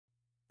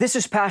This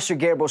is Pastor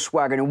Gabriel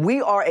Swaggart, and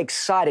we are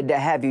excited to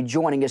have you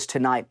joining us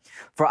tonight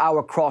for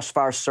our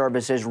Crossfire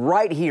services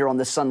right here on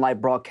the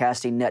Sunlight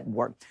Broadcasting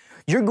Network.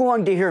 You're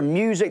going to hear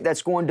music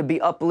that's going to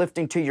be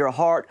uplifting to your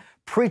heart,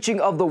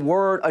 preaching of the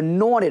Word,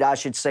 anointed, I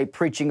should say,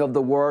 preaching of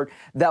the Word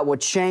that will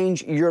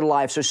change your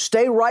life. So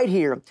stay right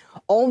here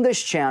on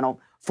this channel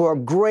for a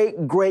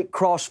great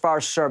Crossfire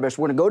service.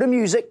 We're going to go to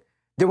music,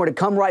 then we're going to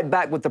come right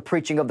back with the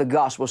preaching of the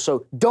gospel.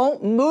 So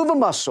don't move a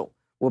muscle.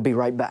 We'll be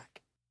right back.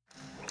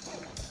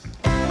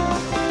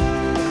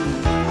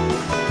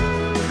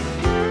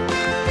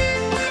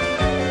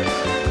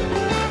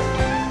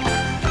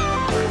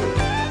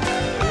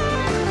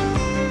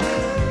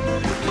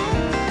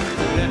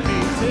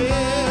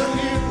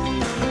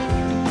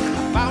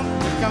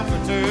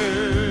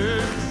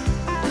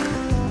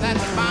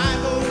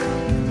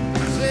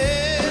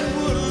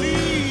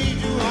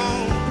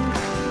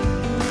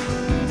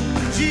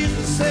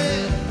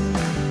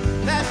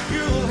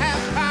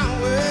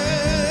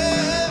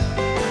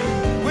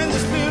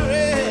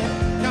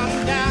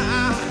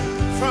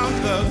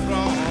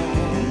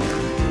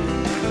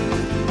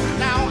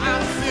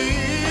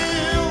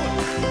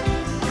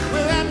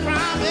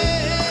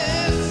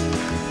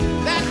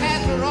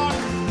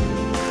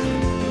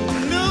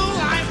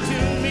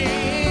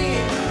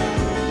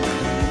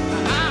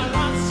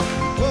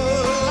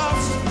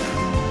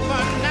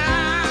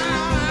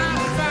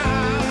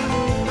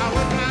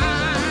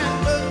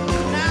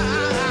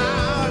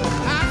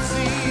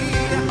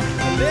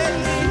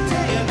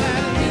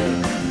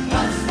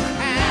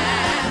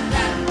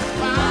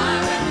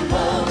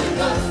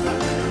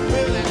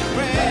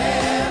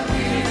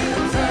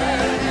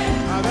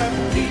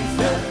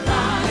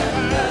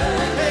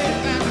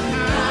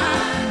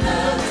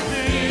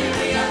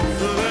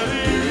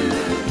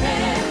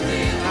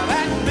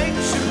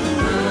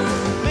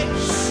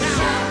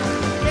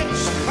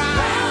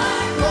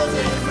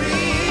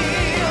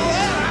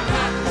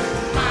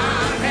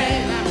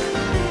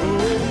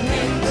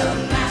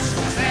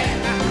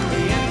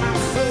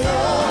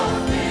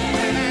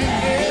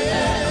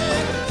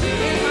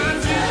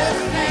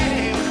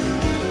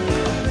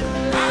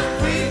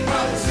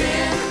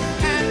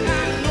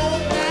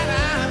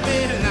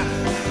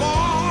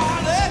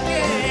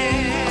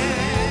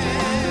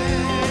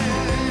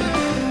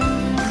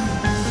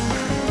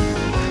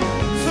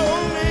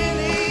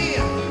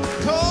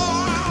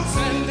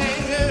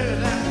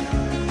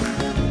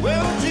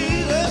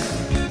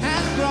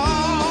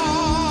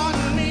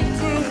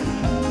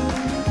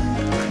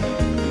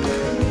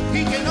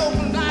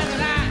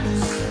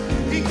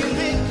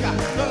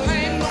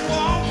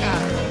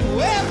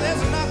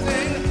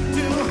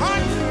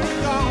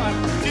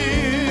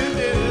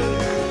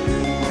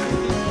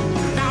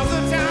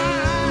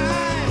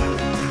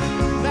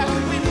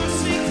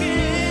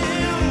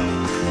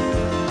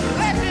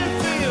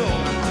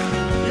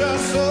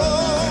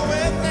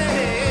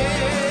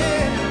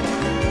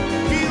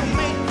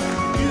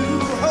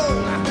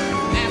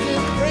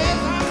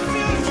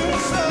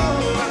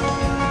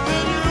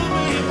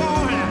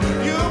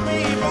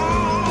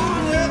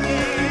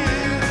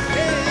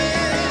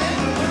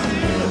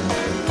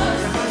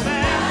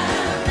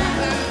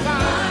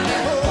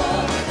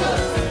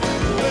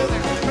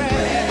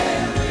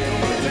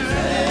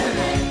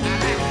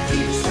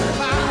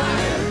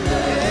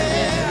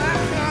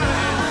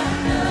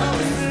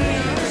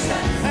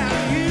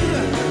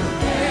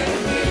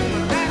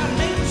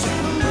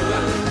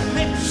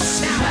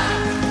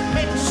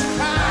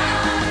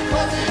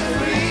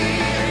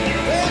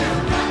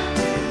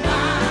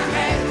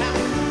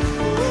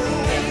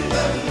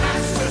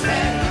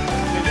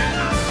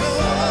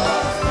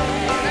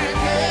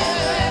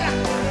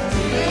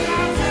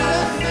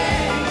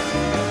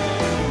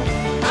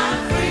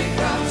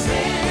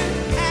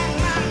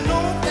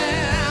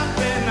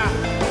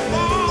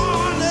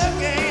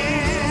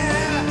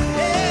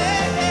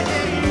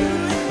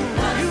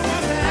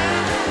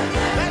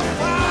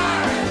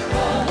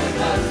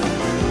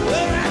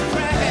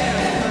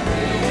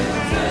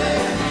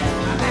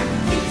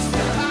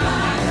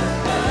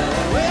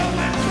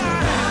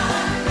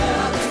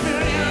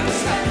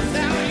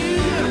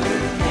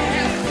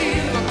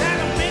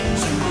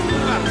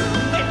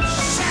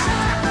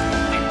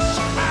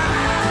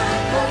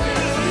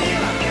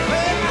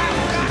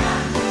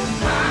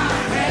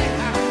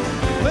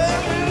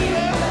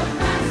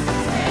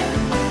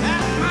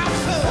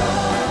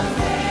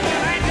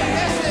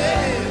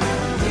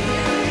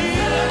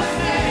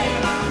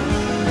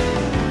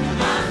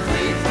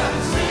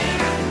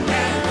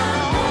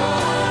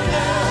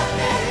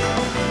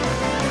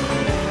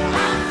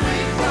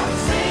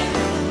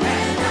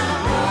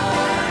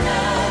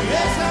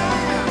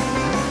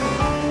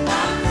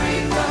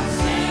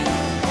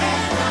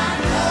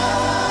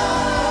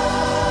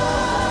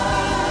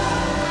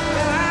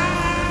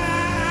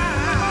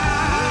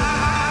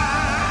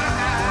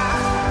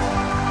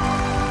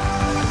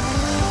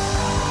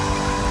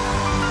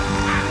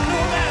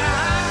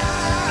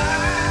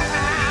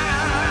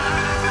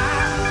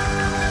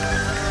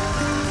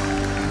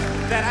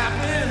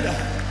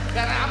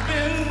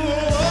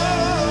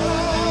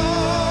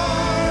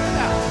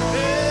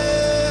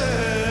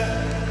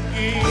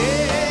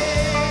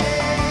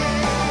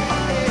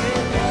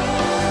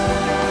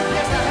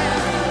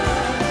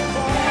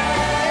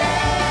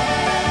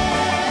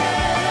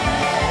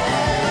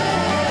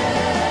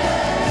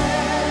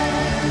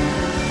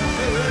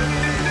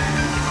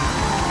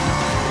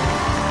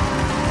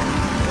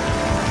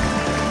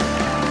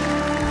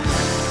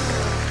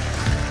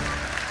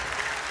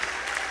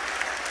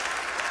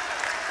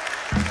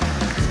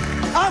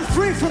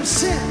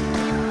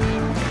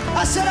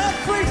 I said, I'm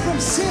free from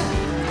sin.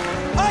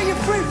 Are you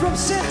free from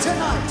sin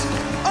tonight?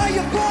 Are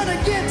you born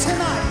again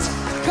tonight?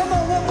 Come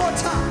on, one more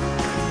time.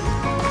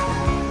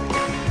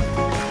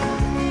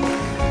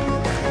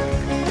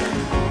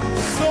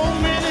 So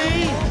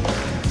many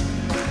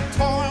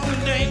toil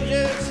and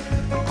dangers.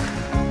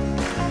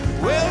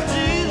 Well,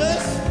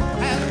 Jesus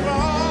has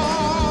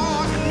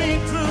brought me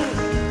through.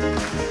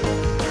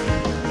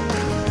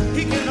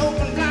 He can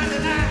open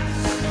blinded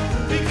eyes.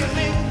 He can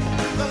make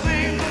the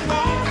lame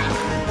walk.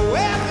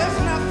 Well, there's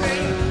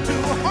nothing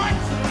too hard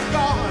for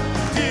God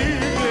to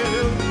do.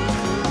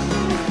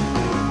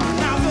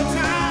 Now the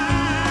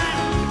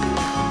time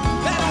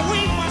that we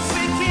must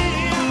seek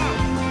Him,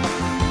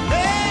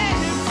 let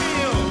Him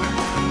feel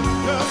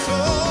the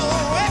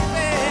soul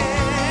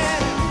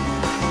within.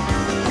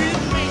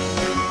 He'll make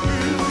you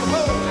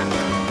whole, and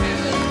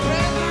His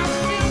presence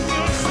fills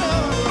your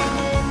soul.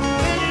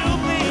 Then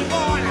you'll be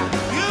born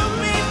again.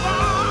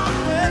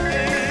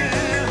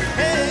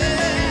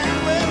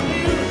 Well,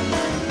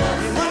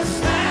 you must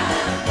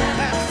stand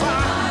that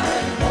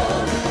fire.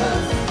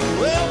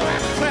 Well, my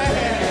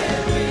prayer,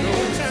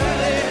 don't turn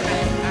it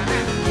back.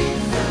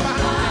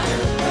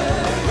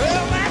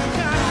 Well, that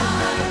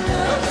kind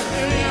of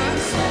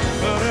experience,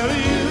 but of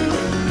you,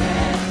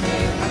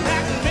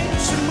 that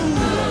makes you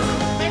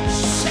move, makes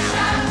you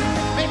shout,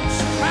 makes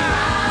you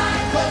cry,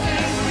 'cause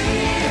it's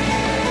real.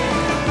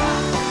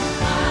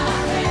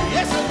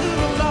 Yes, I do,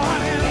 the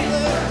Lord and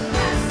love,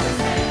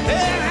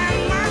 and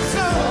my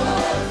soul,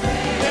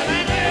 and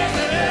I guess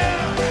it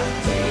is.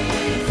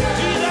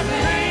 Jesus'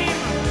 name,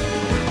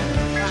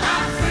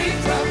 I'm free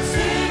from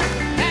sin,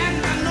 and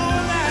I know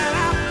that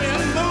I've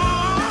been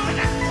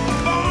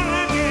born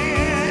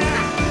again.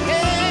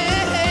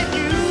 Hey,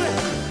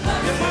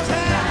 you must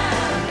have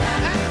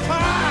that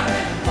fire.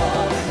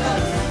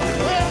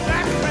 Well,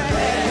 that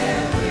prayer,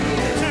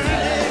 turn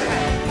it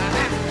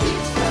back.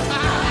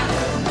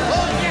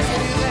 Oh, yes,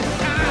 it is that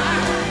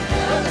kind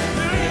of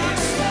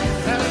experience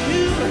that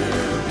you,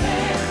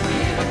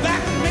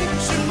 that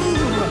makes you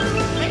move,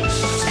 makes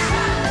you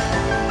shout.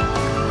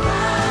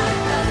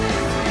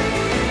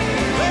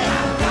 Well,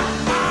 I've got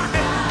my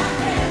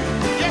hand,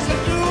 yes, I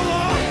do,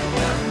 Lord.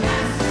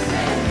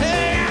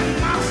 Hey, and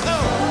my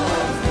soul,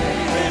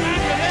 and I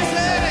can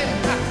listen.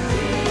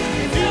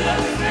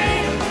 Jesus'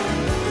 name,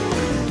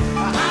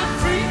 I'm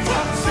free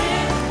from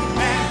sin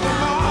and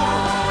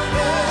born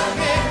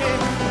again.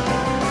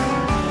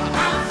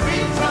 I'm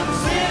free from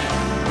sin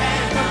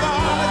and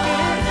born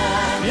again.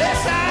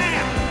 Yes, I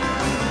am.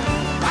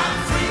 I'm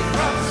free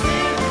from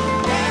sin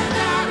and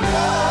I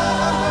know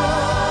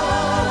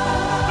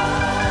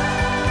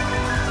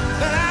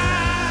that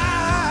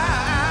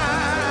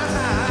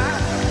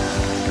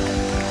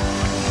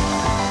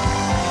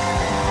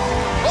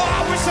oh, I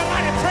wish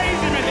somebody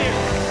praised Him in here.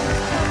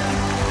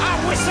 I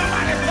wish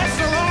somebody blessed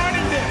the Lord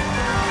in there.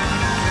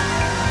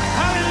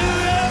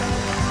 Hallelujah.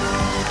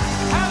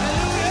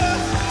 Hallelujah.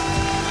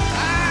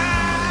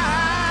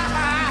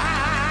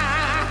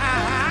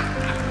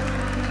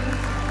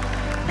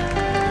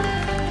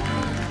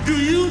 Do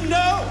you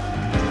know?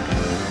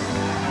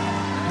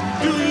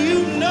 Do you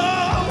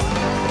know?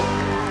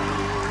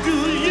 Do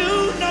you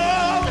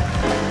know?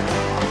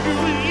 Do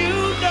you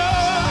know?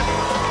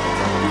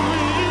 Do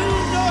you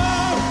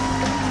know?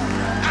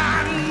 I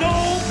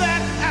know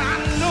that, I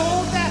know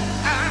that,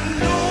 I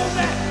know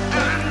that,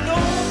 I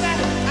know that,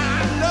 I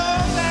know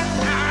that,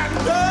 I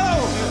know.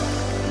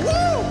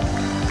 Woo!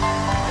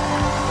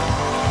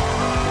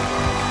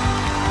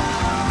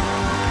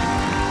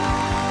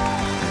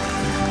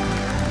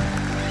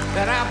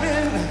 That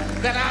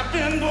I've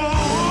been born.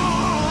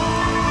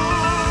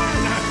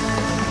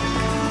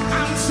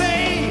 I'm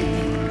saved.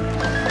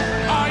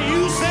 Are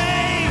you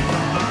saved?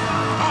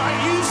 Are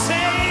you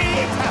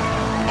saved?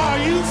 Are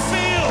you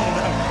filled?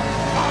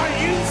 Are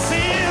you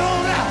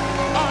filled?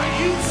 Are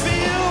you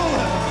filled?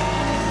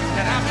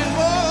 That I've been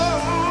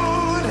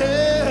born.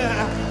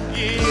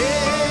 Yeah.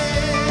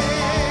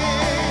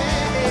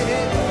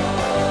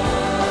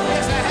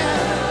 Yes, I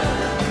have.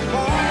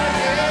 Born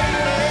again.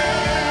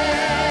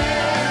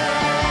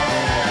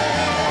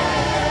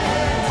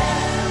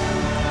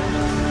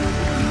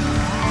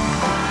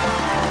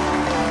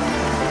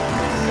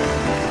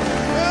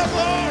 Well,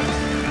 Lord.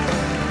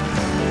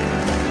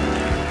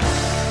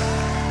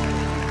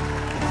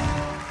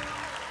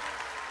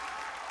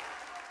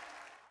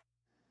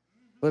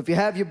 Well, if you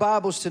have your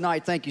Bibles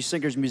tonight, thank you,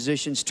 singers,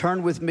 musicians.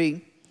 Turn with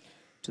me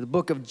to the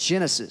book of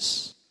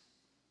Genesis.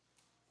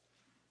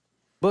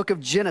 Book of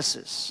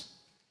Genesis.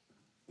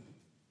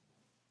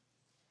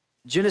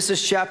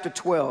 Genesis chapter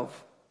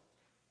 12.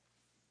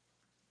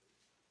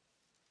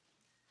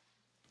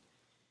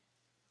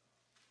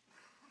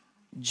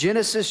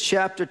 Genesis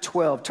chapter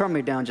 12. Turn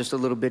me down just a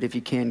little bit if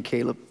you can,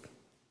 Caleb.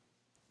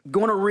 I'm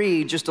going to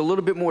read just a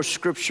little bit more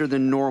scripture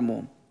than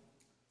normal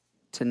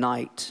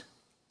tonight,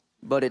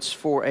 but it's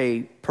for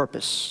a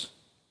purpose.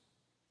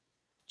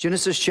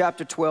 Genesis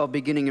chapter 12,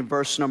 beginning in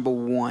verse number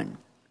 1.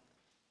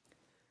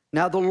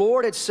 Now the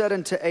Lord had said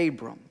unto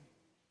Abram,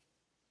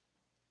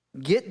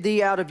 Get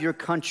thee out of your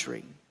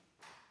country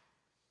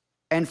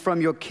and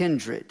from your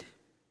kindred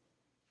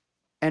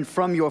and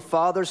from your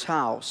father's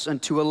house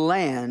unto a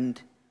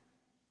land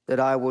that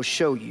I will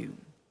show you.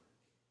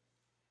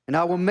 And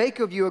I will make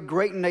of you a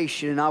great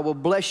nation, and I will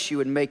bless you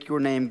and make your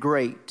name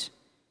great,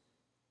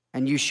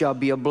 and you shall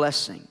be a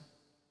blessing.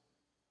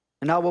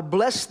 And I will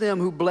bless them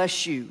who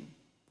bless you,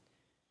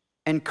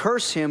 and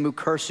curse him who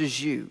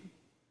curses you.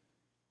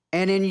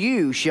 And in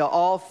you shall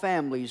all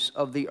families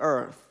of the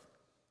earth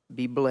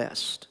be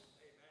blessed.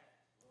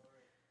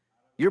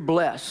 You're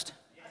blessed.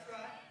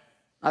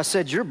 I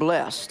said, you're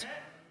blessed.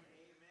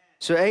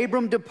 So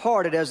Abram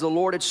departed as the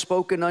Lord had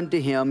spoken unto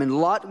him, and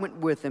Lot went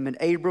with him,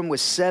 and Abram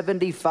was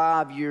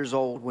 75 years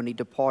old when he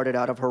departed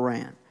out of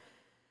Haran.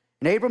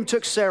 And Abram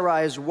took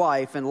Sarai his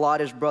wife, and Lot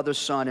his brother's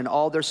son, and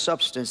all their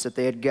substance that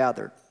they had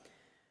gathered,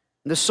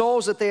 and the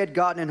souls that they had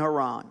gotten in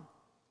Haran.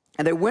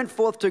 And they went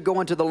forth to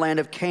go into the land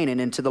of Canaan,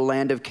 and to the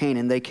land of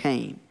Canaan they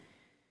came.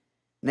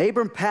 And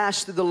Abram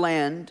passed through the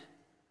land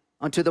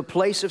unto the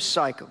place of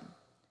Sychem,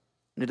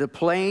 and to the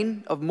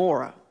plain of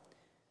Moreh,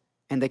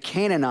 and the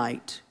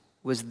Canaanite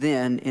was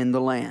then in the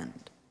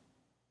land.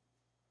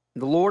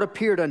 And the Lord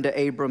appeared unto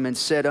Abram and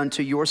said,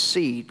 unto your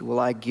seed will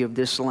I give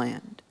this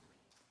land.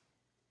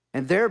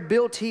 And there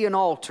built he an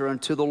altar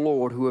unto the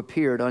Lord who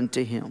appeared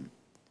unto him.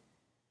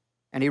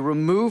 And he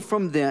removed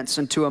from thence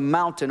unto a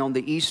mountain on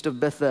the east of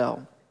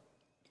Bethel,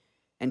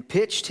 and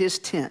pitched his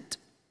tent,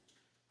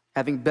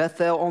 having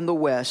Bethel on the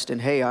west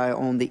and Hai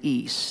on the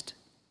east.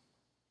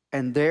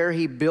 And there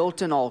he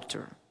built an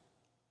altar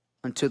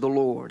unto the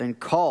Lord, and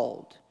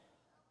called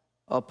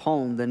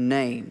upon the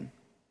name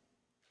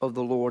of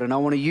the Lord. And I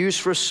want to use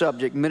for a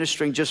subject,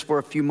 ministering just for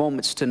a few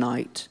moments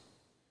tonight,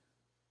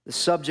 the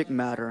subject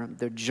matter,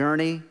 the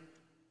journey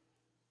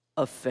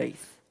of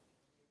faith.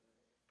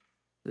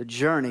 The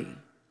journey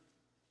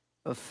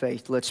of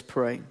faith. Let's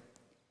pray.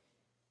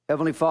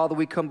 Heavenly Father,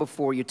 we come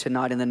before you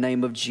tonight in the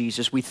name of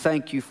Jesus. We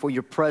thank you for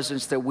your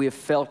presence that we have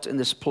felt in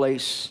this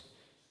place.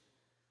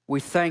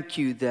 We thank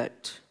you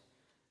that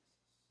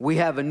we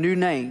have a new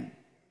name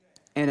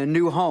and a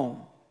new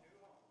home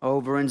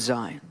over in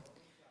Zion.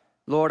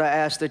 Lord, I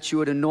ask that you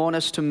would anoint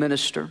us to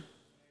minister,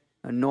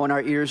 anoint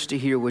our ears to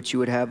hear what you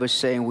would have us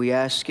say, and we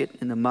ask it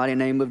in the mighty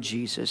name of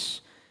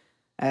Jesus,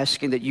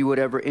 asking that you would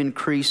ever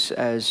increase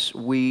as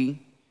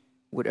we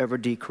would ever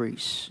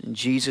decrease. In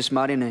Jesus'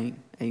 mighty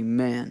name,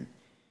 amen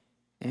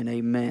and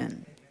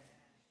amen.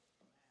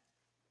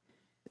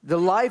 The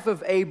life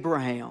of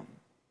Abraham,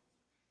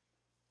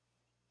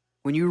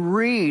 when you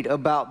read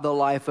about the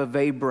life of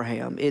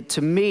Abraham,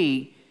 to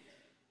me,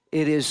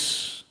 it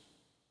is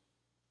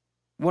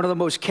one of the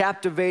most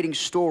captivating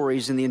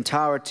stories in the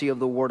entirety of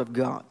the Word of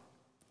God.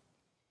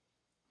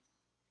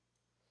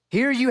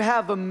 Here you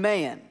have a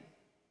man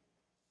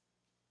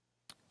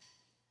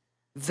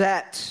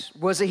that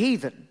was a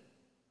heathen.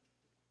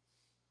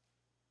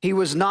 He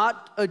was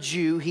not a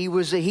Jew, he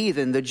was a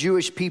heathen. The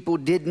Jewish people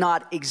did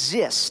not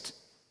exist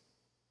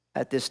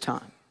at this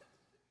time.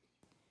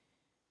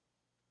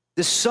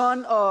 The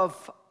son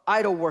of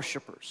idol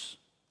worshipers.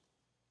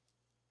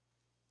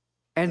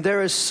 And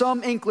there is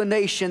some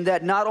inclination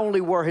that not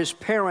only were his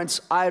parents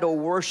idol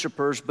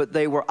worshipers, but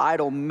they were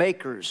idol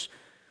makers.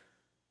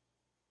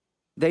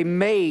 They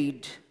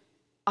made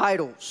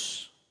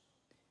idols.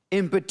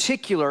 In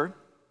particular,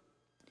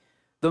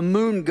 the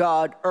moon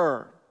god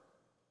Ur.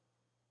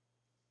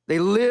 They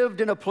lived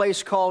in a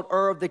place called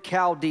Ur of the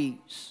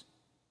Chaldees.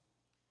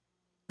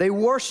 They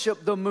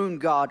worshiped the moon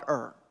god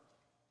Ur.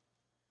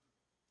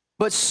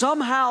 But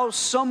somehow,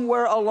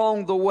 somewhere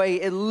along the way,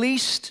 at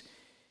least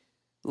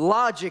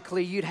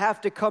logically, you'd have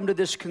to come to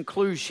this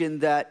conclusion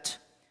that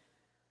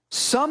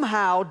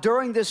somehow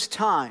during this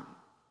time,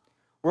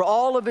 were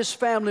all of his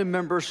family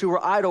members who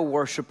were idol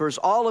worshipers,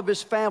 all of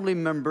his family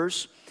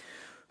members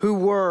who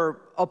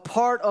were a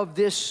part of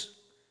this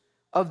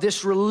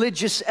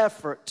religious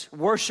effort,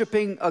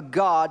 worshiping a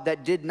God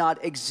that did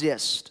not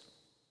exist.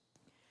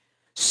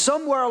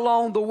 Somewhere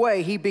along the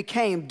way, he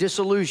became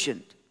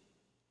disillusioned.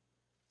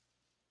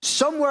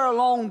 Somewhere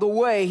along the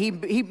way,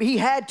 he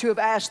had to have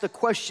asked the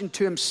question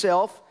to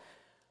himself,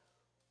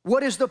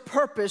 what is the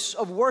purpose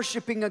of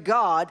worshiping a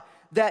God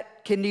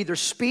that can neither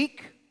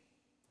speak,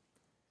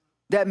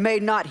 that may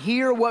not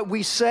hear what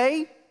we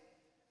say,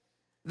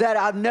 that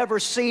I've never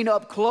seen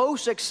up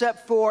close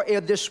except for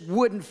this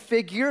wooden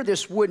figure,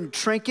 this wooden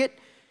trinket?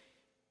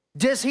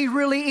 Does he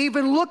really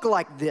even look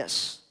like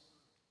this?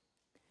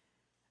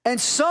 And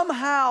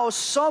somehow,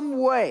 some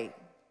way,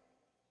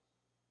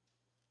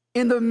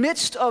 in the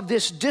midst of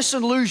this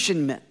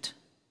disillusionment,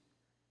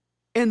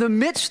 in the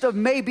midst of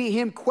maybe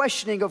him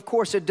questioning, of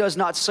course it does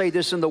not say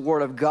this in the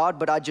Word of God,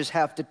 but I just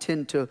have to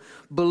tend to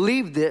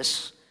believe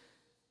this,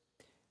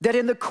 that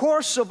in the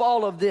course of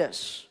all of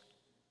this,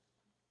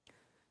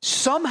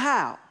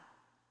 somehow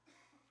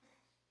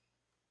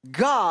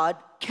God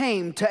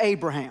came to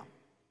Abraham.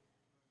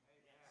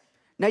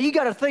 Now you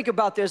got to think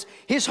about this.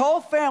 His whole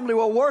family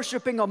were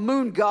worshiping a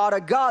moon god, a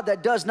god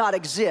that does not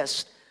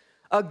exist.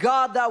 A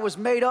God that was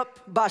made up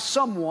by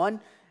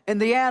someone in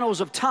the annals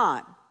of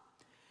time.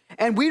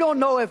 And we don't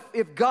know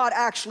if God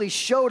actually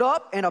showed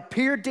up and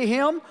appeared to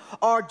him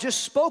or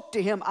just spoke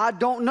to him. I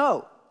don't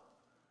know.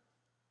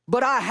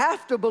 But I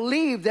have to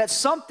believe that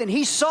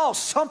he saw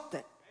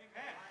something.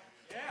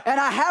 And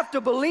I have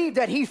to believe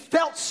that he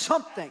felt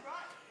something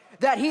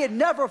that he had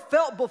never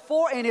felt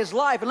before in his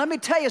life. And let me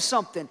tell you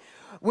something.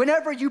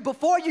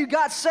 Before you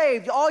got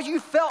saved, all you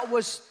felt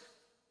was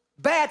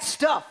bad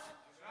stuff.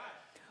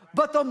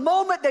 But the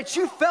moment that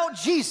you felt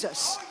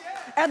Jesus,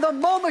 and the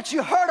moment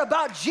you heard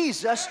about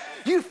Jesus,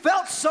 you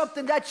felt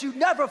something that you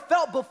never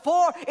felt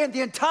before in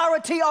the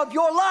entirety of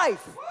your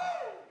life.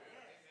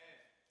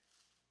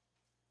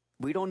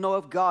 We don't know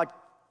if God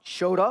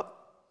showed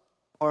up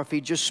or if he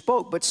just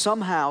spoke, but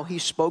somehow he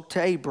spoke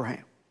to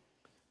Abraham.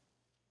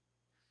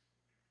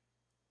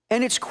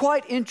 And it's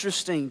quite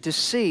interesting to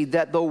see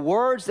that the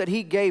words that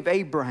he gave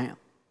Abraham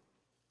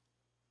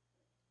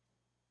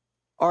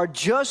are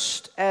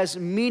just as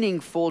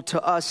meaningful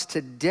to us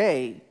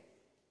today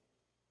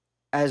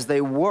as they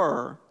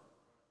were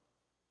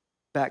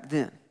back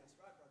then.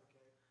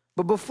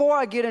 But before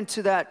I get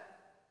into that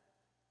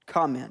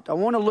comment, I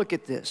want to look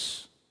at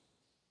this.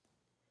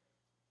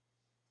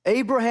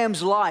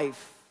 Abraham's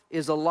life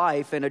is a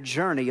life and a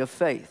journey of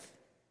faith.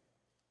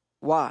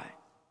 Why?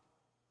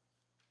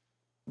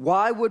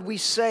 Why would we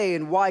say,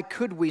 and why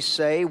could we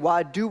say,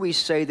 why do we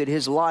say that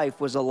his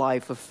life was a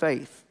life of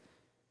faith?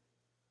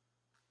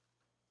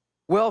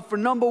 Well, for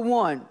number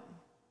one,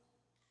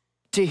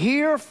 to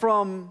hear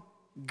from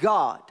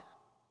God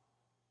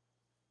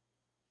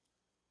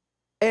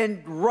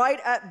and right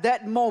at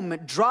that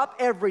moment drop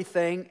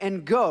everything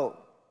and go.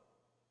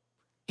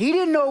 He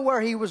didn't know where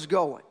he was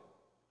going.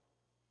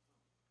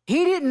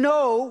 He didn't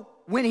know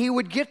when he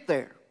would get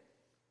there.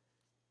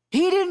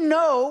 He didn't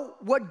know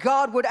what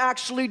God would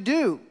actually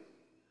do.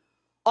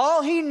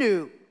 All he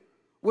knew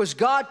was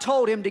God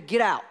told him to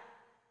get out.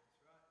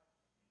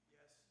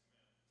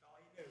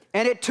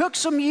 And it took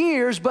some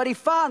years, but he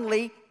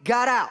finally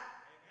got out.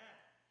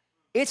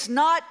 It's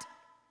not,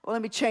 well,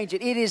 let me change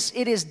it. It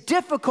is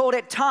difficult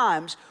at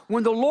times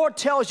when the Lord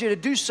tells you to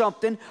do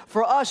something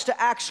for us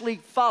to actually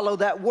follow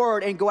that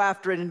word and go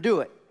after it and do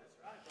it.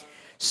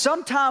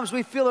 Sometimes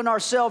we feel in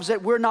ourselves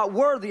that we're not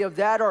worthy of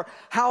that, or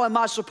how am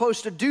I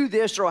supposed to do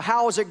this, or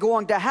how is it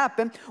going to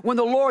happen, when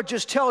the Lord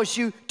just tells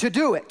you to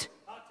do it.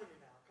 Talk to me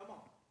now. Come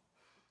on.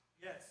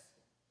 Yes.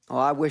 Oh,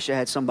 I wish I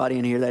had somebody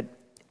in here that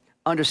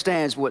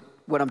understands what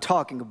I'm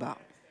talking about.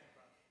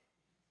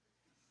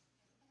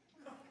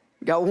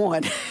 Got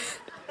one.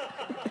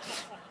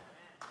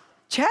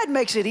 Chad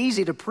makes it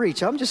easy to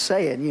preach. I'm just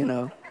saying, you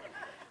know.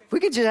 If we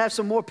could just have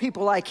some more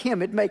people like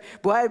him, it'd make,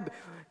 boy, I'd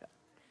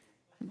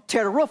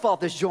tear the roof off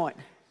this joint.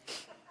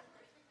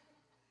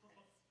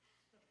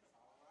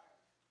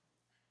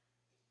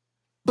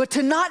 But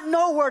to not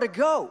know where to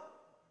go,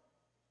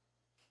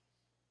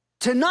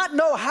 to not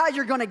know how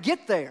you're going to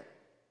get there,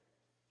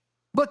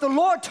 but the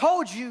Lord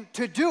told you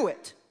to do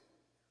it.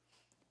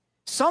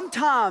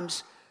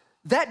 Sometimes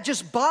that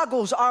just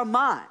boggles our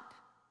mind.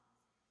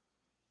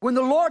 When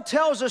the Lord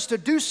tells us to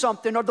do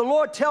something, or the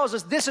Lord tells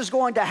us this is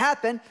going to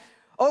happen,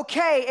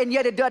 okay, and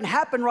yet it doesn't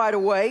happen right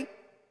away.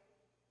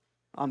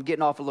 I'm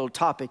getting off a little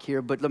topic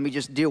here, but let me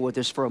just deal with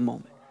this for a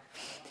moment.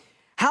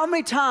 How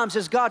many times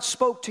has God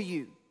spoke to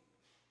you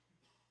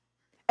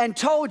and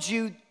told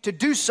you to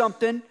do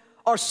something,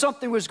 or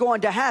something was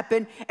going to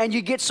happen, and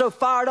you get so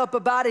fired up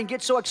about it and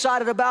get so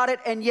excited about it,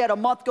 and yet a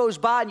month goes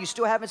by and you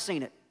still haven't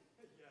seen it?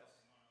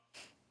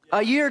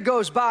 A year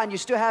goes by and you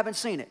still haven't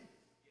seen it.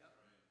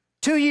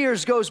 2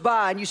 years goes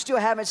by and you still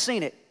haven't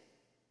seen it.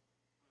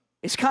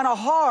 It's kind of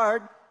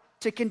hard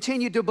to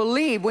continue to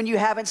believe when you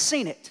haven't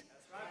seen it.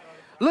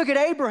 Look at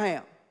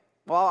Abraham.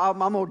 Well, I'm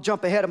going to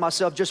jump ahead of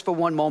myself just for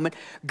one moment.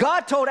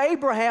 God told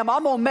Abraham,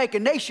 I'm going to make a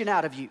nation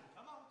out of you.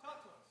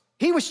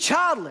 He was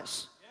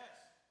childless.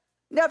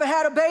 Never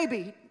had a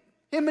baby.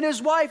 Him and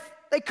his wife,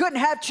 they couldn't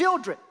have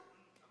children.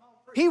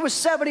 He was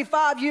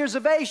 75 years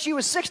of age. She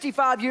was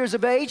 65 years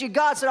of age. And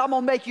God said, I'm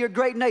going to make you a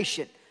great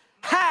nation.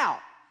 How?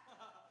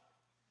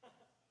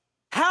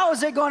 How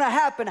is it going to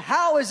happen?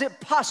 How is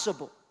it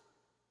possible?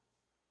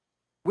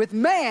 With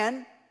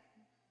man,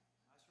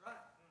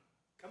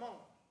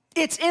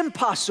 it's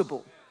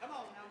impossible.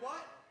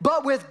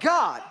 But with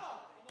God,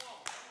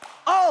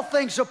 all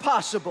things are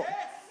possible.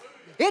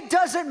 It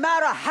doesn't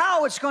matter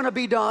how it's going to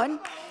be done,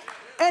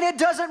 and it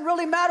doesn't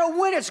really matter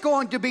when it's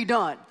going to be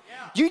done.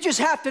 You just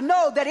have to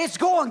know that it's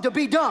going to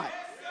be done.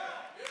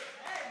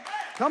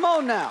 Come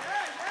on now.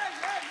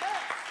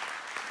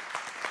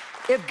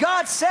 If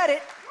God said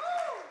it,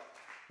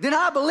 then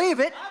I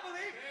believe it,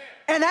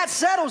 and that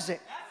settles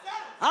it.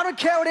 I don't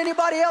care what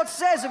anybody else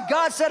says. If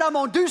God said I'm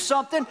going to do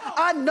something,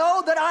 I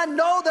know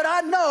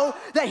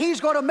that He's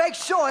going to make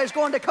sure it's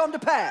going to come to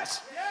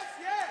pass.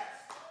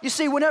 You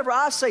see, whenever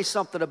I say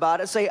something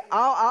about it, say,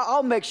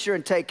 I'll make sure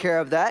and take care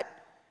of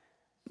that,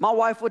 my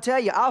wife will tell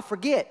you, I'll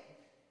forget.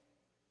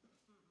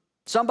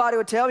 Somebody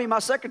would tell me, my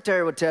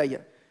secretary would tell you,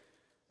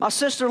 my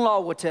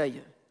sister-in-law will tell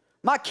you,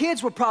 my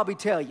kids will probably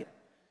tell you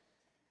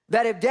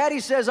that if Daddy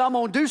says I'm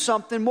going to do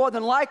something, more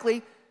than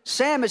likely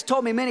Sam has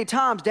told me many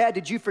times, Dad,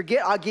 did you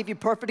forget? I'll give you a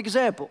perfect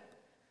example.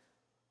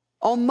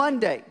 On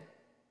Monday,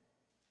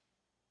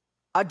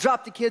 I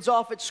drop the kids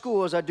off at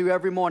school as I do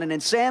every morning,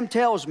 and Sam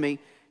tells me,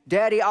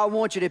 Daddy, I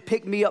want you to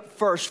pick me up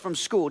first from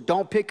school.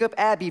 Don't pick up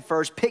Abby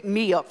first, pick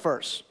me up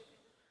first.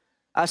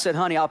 I said,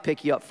 honey, I'll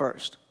pick you up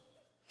first.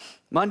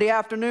 Monday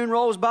afternoon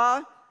rolls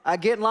by, I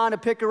get in line to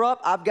pick her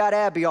up, I've got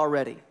Abby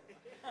already.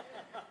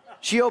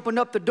 She opened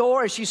up the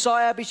door and she saw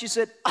Abby, she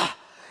said,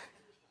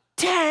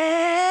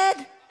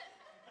 Dad,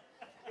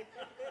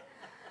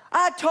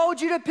 I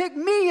told you to pick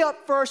me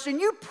up first and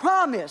you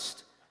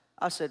promised.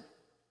 I said,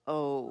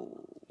 oh,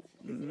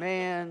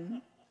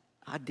 man,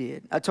 I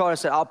did. I told her, I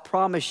said, I'll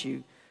promise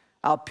you,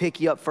 I'll pick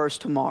you up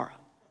first tomorrow.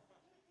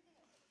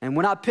 And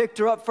when I picked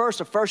her up first,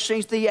 the first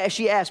thing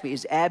she asked me,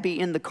 is Abby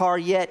in the car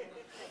yet?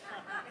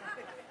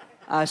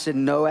 I said,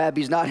 no,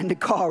 Abby's not in the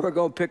car. We're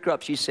going to pick her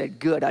up. She said,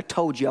 good, I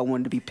told you I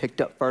wanted to be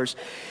picked up first.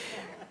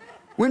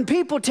 When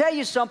people tell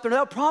you something,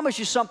 they'll promise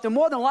you something,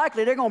 more than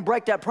likely they're going to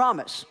break that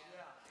promise.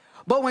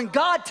 But when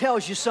God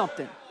tells you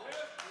something,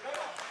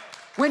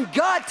 when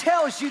God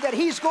tells you that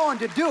He's going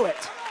to do it,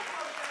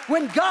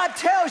 when God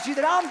tells you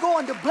that I'm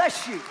going to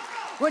bless you,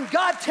 when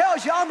God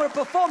tells you I'm going to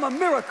perform a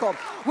miracle,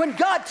 when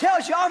God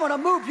tells you I'm going to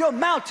move your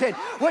mountain,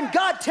 when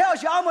God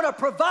tells you I'm going to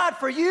provide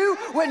for you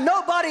when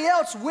nobody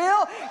else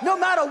will, no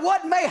matter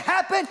what may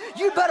happen,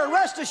 you better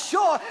rest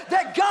assured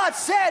that God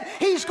said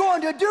He's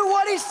going to do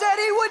what He said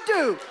He would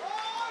do.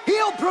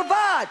 He'll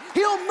provide,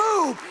 He'll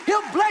move,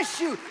 He'll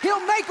bless you,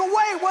 He'll make a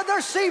way where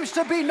there seems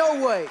to be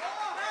no way.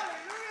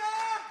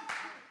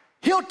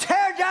 He'll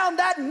tear down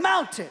that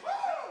mountain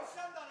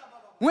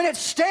when it's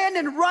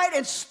standing right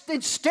and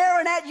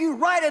staring at you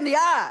right in the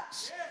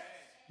eyes,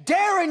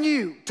 daring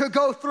you to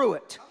go through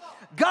it.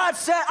 God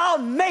said, I'll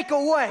make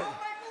a way.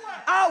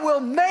 I will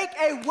make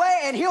a way,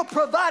 and He'll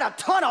provide a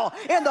tunnel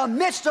in the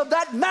midst of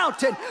that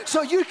mountain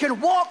so you can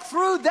walk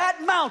through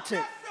that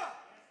mountain.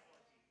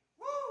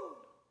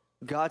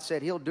 God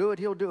said He'll do it,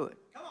 He'll do it.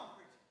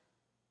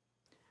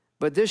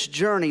 But this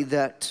journey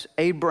that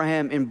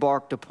Abraham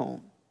embarked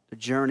upon, the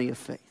journey of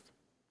faith,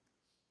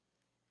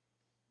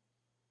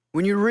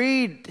 when you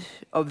read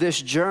of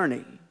this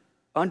journey,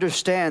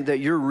 understand that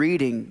you're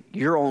reading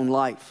your own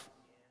life.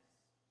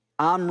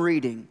 I'm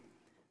reading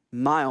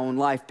my own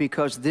life,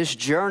 because this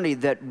journey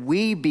that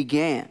we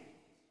began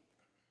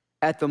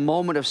at the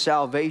moment of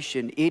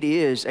salvation, it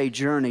is a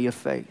journey of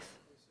faith.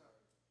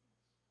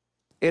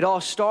 It all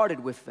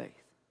started with faith.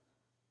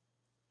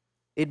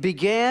 It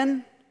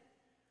began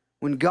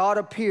when God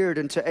appeared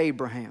unto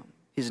Abraham.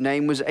 His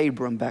name was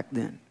Abram back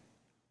then.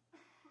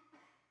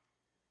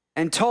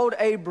 And told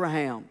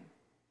Abraham,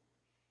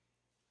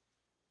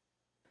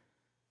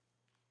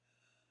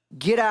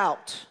 get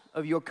out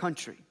of your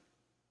country.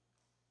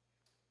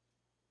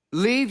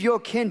 Leave your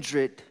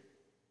kindred.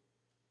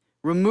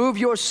 Remove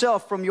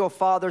yourself from your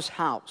father's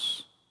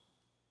house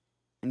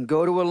and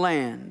go to a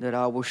land that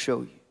I will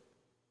show you.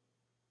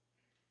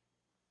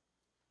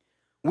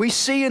 We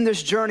see in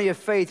this journey of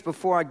faith,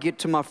 before I get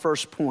to my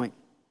first point,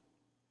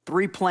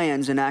 3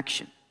 plans in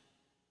action.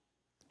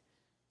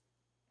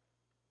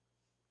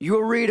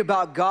 You'll read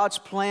about God's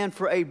plan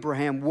for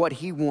Abraham, what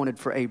He wanted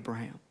for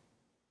Abraham,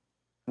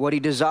 what He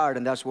desired,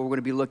 and that's what we're going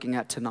to be looking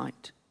at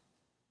tonight.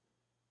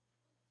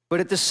 But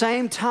at the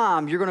same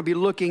time, you're going to be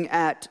looking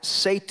at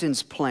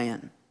Satan's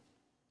plan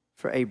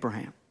for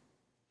Abraham.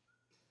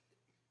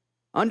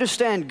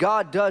 Understand,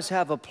 God does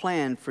have a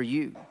plan for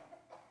you,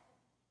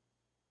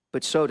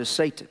 but so does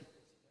Satan.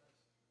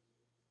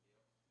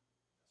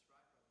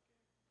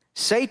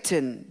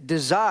 Satan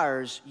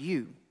desires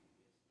you.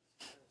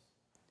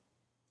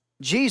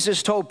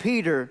 Jesus told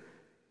Peter,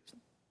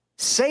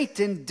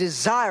 Satan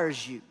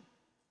desires you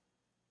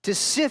to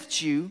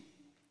sift you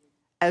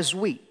as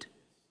wheat.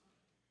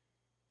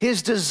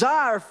 His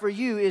desire for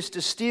you is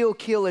to steal,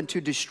 kill, and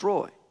to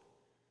destroy.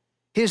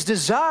 His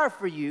desire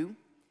for you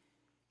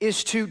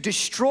is to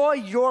destroy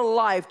your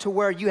life to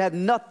where you have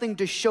nothing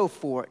to show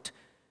for it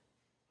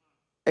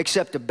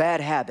except a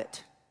bad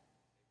habit,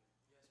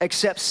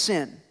 except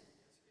sin,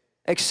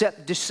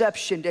 except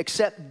deception,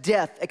 except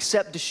death,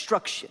 except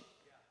destruction.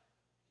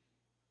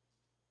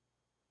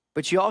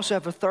 But you also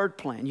have a third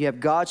plan. You have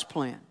God's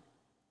plan.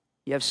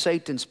 You have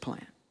Satan's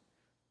plan.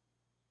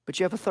 But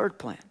you have a third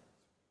plan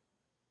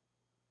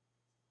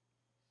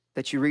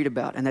that you read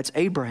about, and that's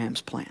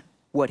Abraham's plan,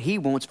 what he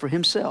wants for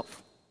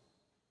himself.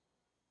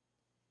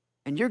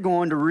 And you're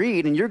going to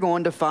read and you're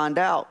going to find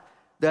out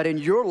that in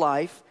your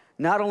life,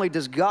 not only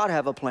does God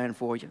have a plan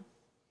for you,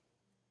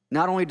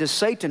 not only does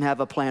Satan have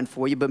a plan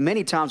for you, but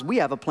many times we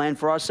have a plan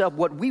for ourselves,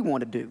 what we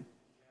want to do.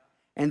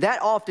 And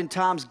that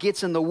oftentimes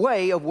gets in the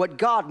way of what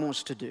God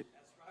wants to do.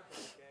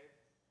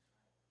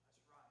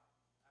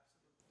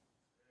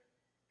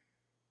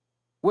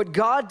 What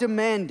God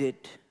demanded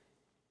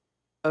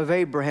of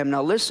Abraham,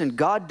 now listen,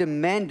 God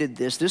demanded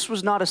this. This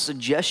was not a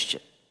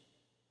suggestion.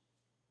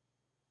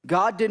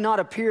 God did not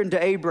appear unto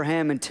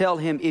Abraham and tell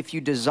him if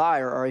you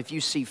desire or if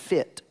you see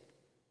fit.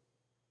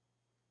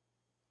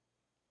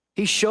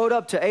 He showed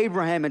up to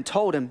Abraham and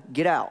told him,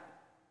 get out.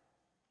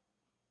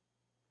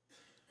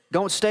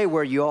 Don't stay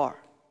where you are.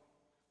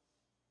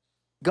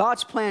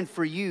 God's plan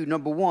for you,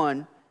 number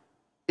one,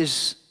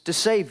 is to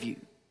save you.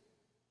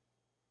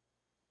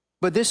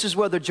 But this is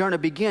where the journey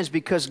begins,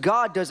 because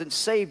God doesn't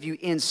save you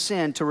in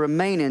sin to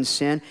remain in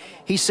sin.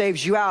 He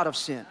saves you out of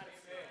sin.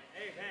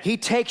 He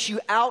takes you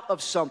out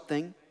of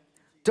something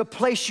to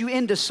place you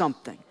into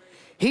something.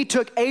 He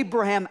took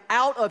Abraham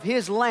out of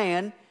his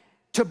land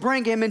to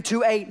bring him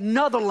into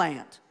another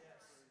land.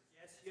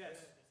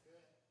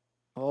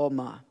 Oh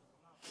my.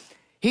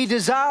 He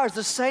desires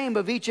the same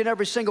of each and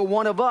every single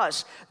one of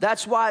us.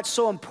 That's why it's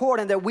so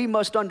important that we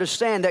must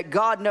understand that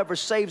God never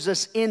saves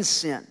us in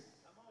sin.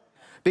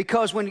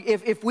 Because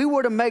if we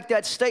were to make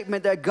that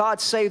statement that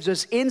God saves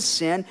us in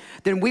sin,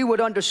 then we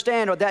would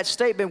understand, or that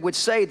statement would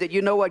say that,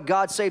 you know what,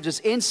 God saves us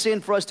in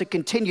sin for us to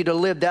continue to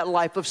live that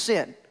life of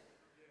sin.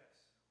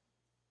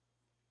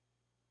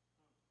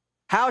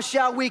 How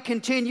shall we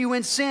continue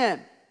in sin?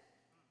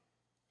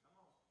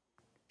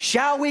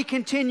 Shall we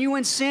continue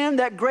in sin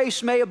that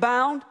grace may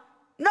abound?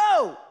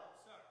 No.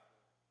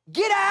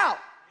 Get out.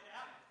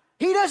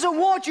 He doesn't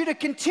want you to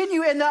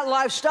continue in that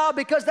lifestyle,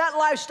 because that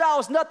lifestyle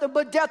is nothing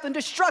but death and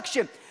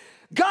destruction.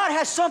 God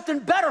has something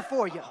better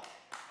for you.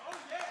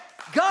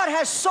 God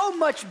has so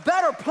much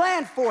better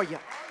planned for you.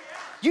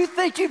 You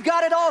think you've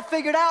got it all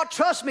figured out?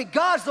 Trust me,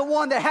 God's the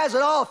one that has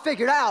it all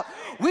figured out.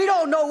 We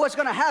don't know what's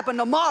going to happen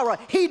tomorrow.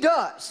 He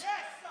does.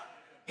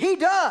 He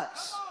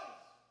does.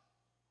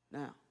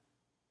 Now,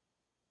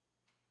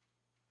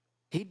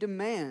 He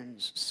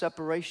demands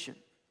separation.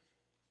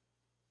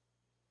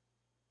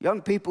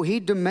 Young people,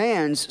 He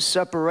demands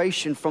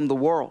separation from the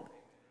world.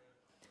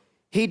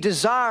 He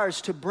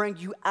desires to bring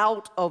you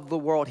out of the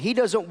world. He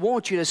doesn't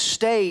want you to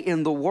stay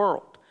in the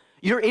world.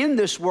 You're in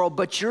this world,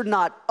 but you're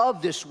not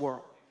of this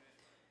world.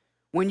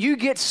 When you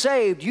get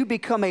saved, you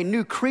become a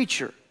new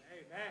creature,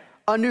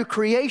 a new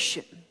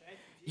creation.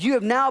 You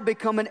have now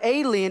become an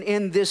alien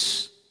in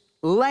this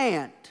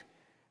land.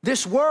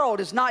 This world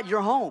is not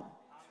your home.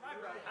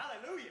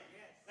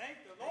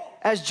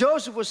 As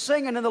Joseph was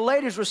singing and the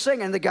ladies were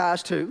singing, and the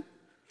guys too,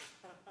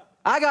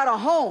 I got a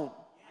home,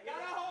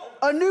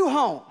 a new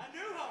home,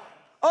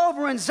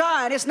 over in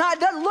Zion. It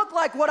doesn't look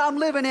like what I'm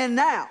living in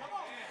now,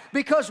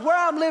 because where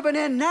I'm living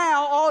in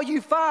now, all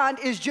you find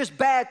is just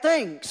bad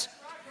things.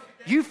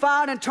 You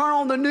find and turn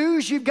on the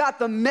news, you've got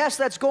the mess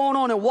that's going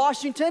on in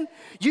Washington.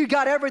 You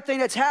got everything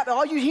that's happening.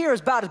 All you hear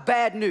is about is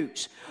bad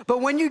news.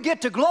 But when you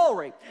get to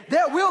glory,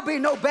 there will be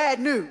no bad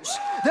news.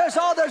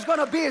 All there's going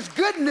to be is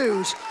good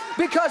news,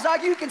 because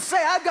like you can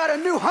say, I've got a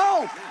new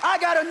home, I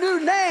got a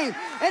new name,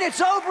 and it's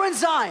over in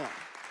Zion.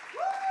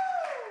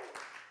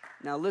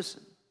 Now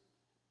listen,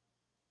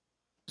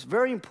 it's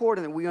very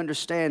important that we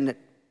understand that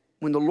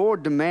when the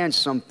Lord demands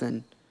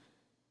something,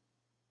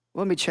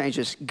 let me change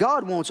this.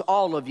 God wants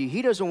all of you.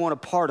 He doesn't want a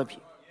part of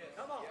you.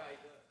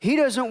 He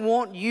doesn't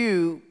want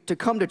you to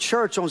come to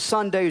church on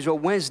Sundays or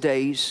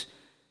Wednesdays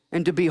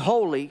and to be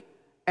holy,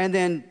 and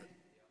then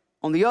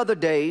on the other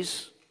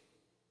days,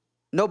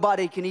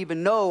 nobody can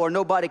even know or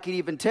nobody can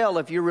even tell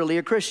if you're really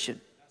a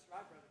Christian.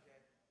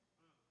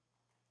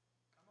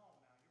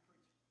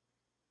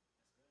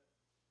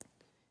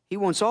 He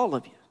wants all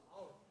of you.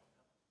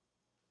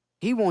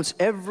 He wants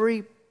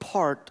every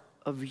part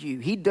of you.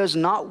 He does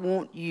not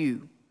want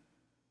you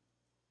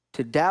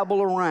to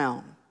dabble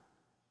around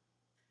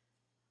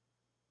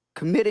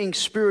committing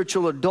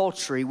spiritual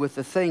adultery with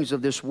the things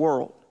of this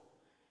world.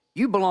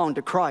 You belong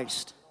to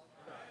Christ.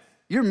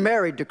 You're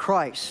married to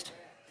Christ.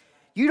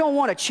 You don't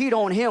want to cheat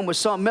on Him with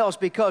something else,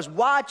 because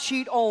why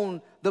cheat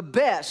on the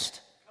best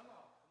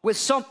with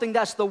something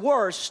that's the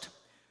worst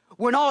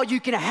when all you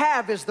can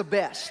have is the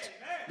best?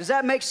 Does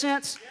that make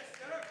sense?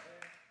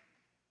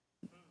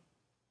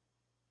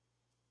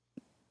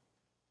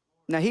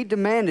 Now, He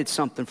demanded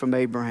something from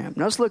Abraham.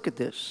 Now, let's look at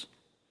this.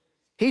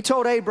 He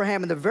told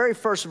Abraham in the very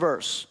first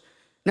verse,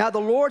 "Now the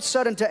Lord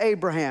said unto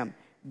Abraham,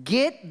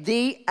 get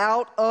thee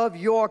out of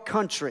your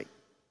country."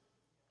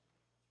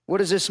 What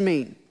does this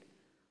mean?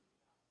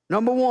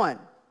 Number one,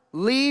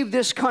 leave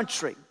this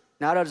country.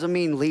 Now, that doesn't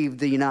mean leave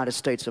the United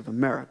States of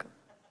America.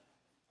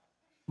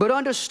 But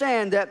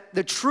understand that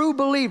the true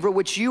believer,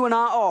 which you and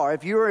I are,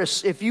 if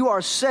you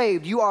are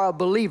saved, you are a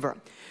believer.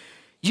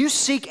 You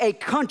seek a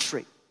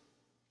country.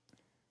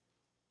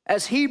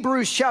 As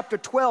Hebrews chapter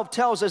 12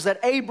 tells us, that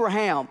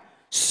Abraham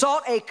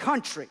sought a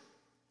country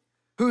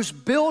whose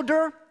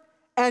builder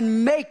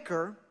and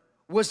maker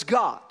was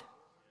God.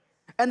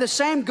 And the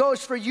same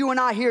goes for you and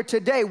I here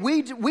today.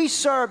 We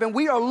serve and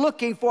we are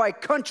looking for a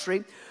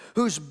country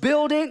whose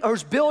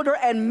builder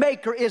and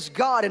maker is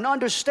God. And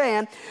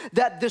understand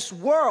that this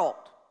world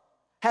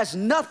has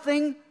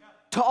nothing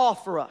to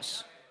offer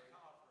us.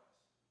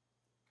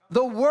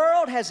 The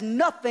world has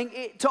nothing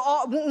to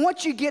offer.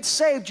 Once you get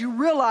saved, you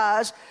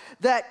realize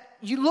that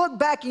you look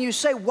back and you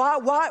say,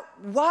 why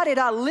did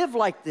I live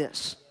like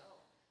this?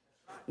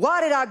 Why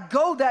did I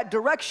go that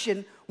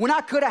direction when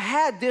I could have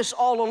had this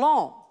all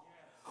along?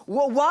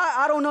 Well, why?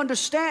 I don't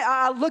understand.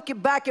 I look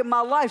back at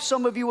my life,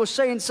 some of you will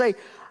say,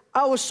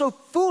 I was so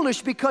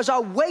foolish because I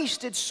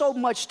wasted so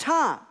much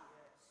time.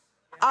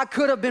 I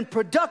could have been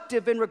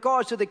productive in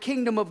regards to the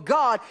kingdom of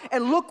God,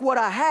 and look what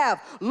I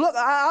have. Look,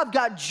 I've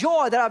got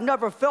joy that I've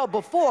never felt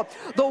before.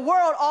 The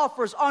world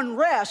offers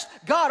unrest.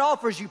 God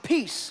offers you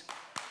peace.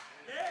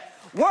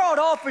 World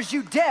offers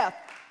you death.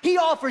 He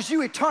offers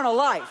you eternal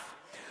life.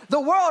 The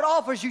world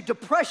offers you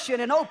depression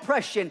and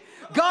oppression.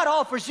 God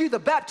offers you the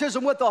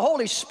baptism with the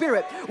Holy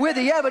Spirit, with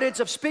the evidence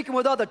of speaking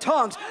with other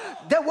tongues.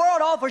 The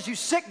world offers you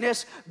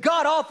sickness.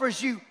 God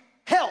offers you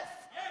health.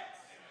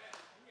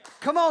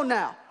 Come on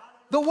now.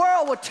 The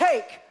world will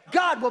take,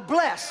 God will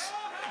bless.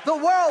 The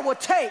world will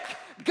take,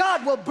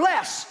 God will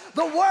bless.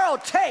 The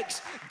world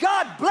takes,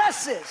 God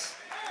blesses.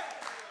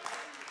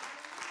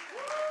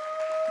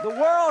 The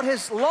world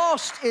has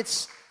lost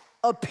its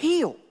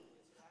appeal.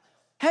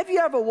 Have you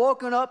ever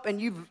woken up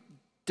and you've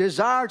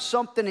desired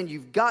something and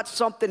you've got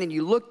something and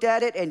you looked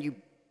at it and you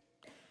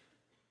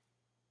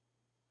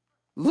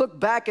looked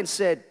back and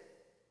said,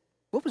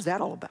 what was that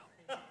all about?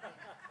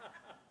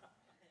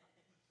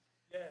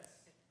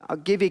 I'll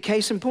give you a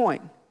case in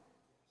point.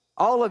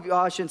 All of you,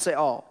 I shouldn't say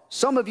all.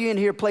 Some of you in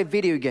here play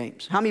video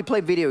games. How many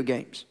play video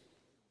games?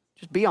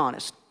 Just be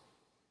honest.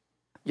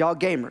 Y'all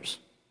gamers.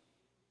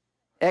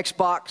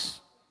 Xbox,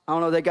 I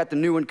don't know, they got the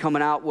new one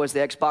coming out, was the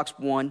Xbox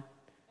One.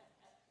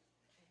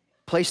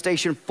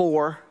 PlayStation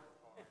 4.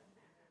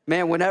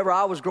 Man, whenever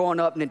I was growing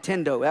up,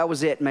 Nintendo, that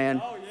was it,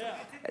 man. Oh,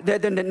 yeah.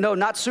 No,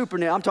 not Super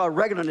Nintendo. I'm talking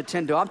regular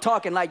Nintendo. I'm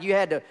talking like you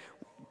had to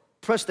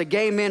press the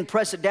game in,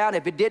 press it down.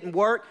 If it didn't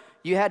work,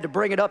 you had to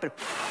bring it up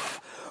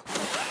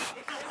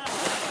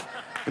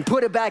and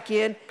put it back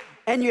in.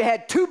 And you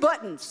had two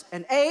buttons,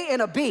 an A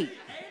and a B.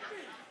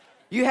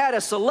 You had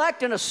a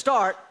select and a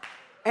start,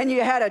 and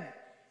you had a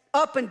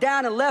up and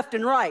down and left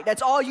and right.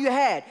 That's all you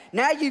had.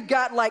 Now you've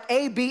got like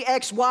A, B,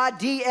 X, Y,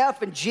 D,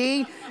 F, and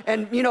G,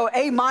 and you know,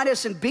 A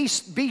minus and B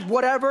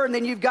whatever, and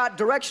then you've got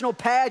directional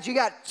pads, you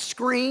got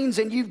screens,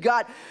 and you've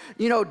got,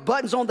 you know,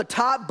 buttons on the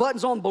top,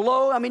 buttons on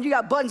below. I mean, you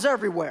got buttons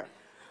everywhere.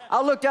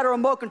 I looked at a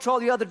remote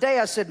control the other day.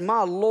 I said,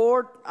 my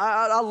Lord,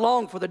 I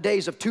long for the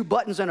days of two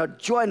buttons and a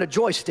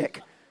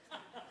joystick.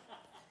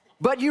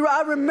 But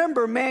I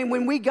remember, man,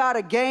 when we got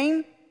a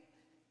game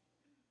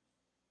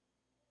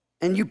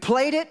and you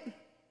played it,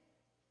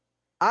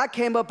 I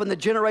came up in the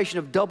generation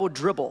of double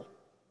dribble.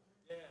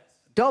 Yes.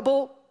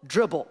 Double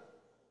dribble.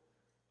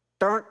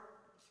 Dirt,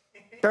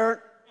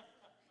 dirt,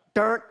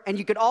 dirt. And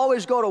you could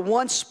always go to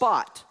one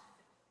spot,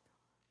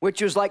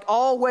 which was like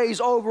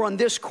always over on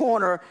this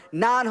corner,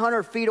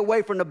 900 feet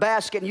away from the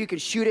basket, and you can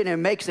shoot it and it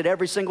makes it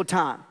every single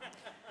time.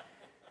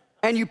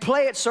 And you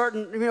play it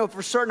for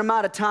a certain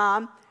amount of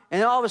time,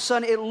 and then all of a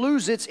sudden it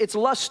loses its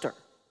luster.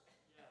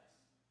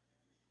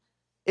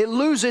 It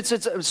loses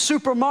its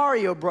Super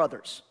Mario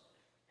Brothers.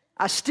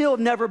 I still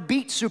never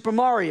beat Super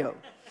Mario.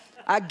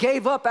 I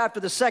gave up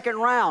after the second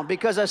round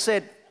because I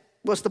said,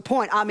 what's the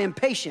point? I'm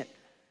impatient.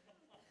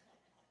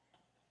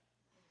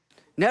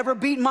 Never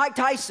beat Mike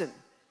Tyson.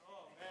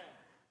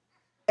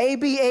 A,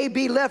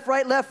 B, left,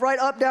 right,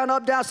 up,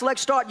 down,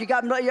 select, start. You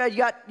got,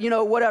 you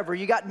know, whatever.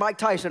 You got Mike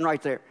Tyson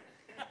right there.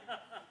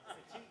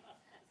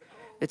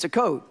 It's a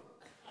code.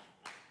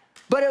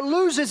 But it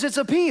loses its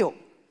appeal.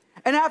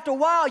 And after a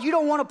while, you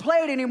don't want to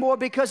play it anymore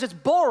because it's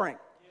boring.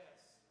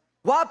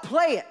 Why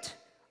play it?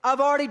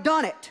 I've already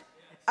done it.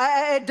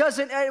 It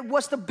doesn't,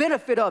 what's the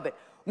benefit of it?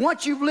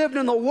 Once you've lived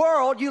in the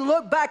world, you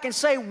look back and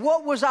say,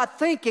 what was I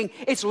thinking?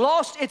 It's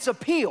lost its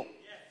appeal.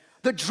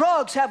 The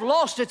drugs have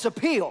lost its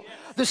appeal.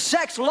 The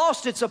sex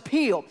lost its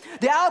appeal.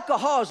 The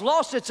alcohol has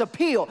lost its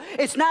appeal.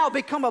 It's now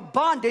become a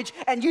bondage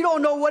and you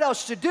don't know what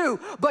else to do,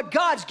 but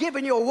God's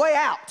given you a way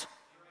out.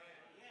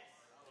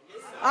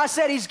 I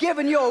said he's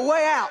given you a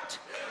way out.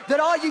 That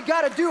all you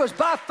got to do is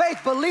by faith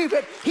believe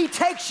it. He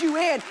takes you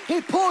in. He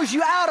pulls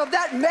you out of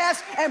that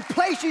mess and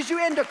places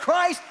you into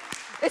Christ.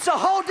 It's a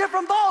whole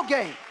different ball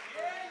game.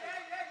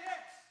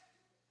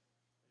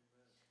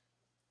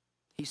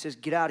 He says,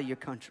 get out of your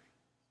country.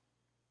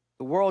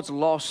 The world's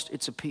lost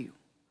its appeal.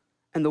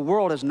 And the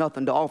world has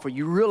nothing to offer.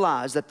 You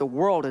realize that the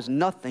world has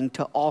nothing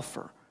to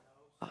offer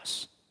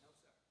us.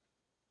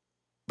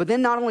 But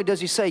then not only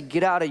does he say,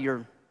 get out of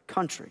your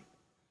country,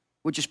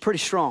 which is pretty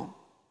strong.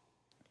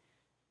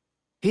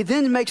 He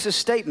then makes a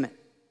statement.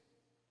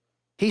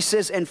 He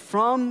says, and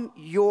from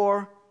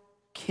your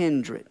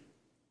kindred.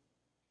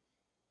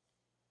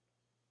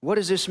 What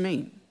does this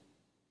mean?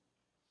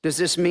 Does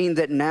this mean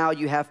that now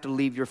you have to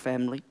leave your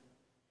family?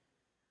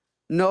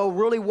 No,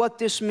 really what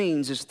this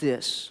means is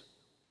this.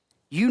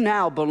 You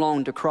now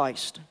belong to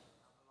Christ.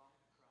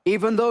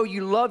 Even though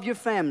you love your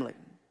family,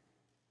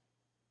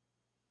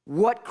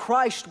 what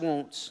Christ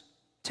wants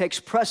takes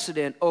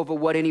precedent over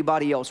what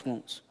anybody else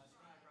wants.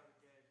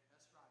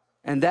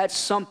 And that's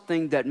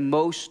something that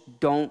most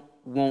don't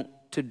want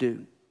to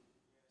do.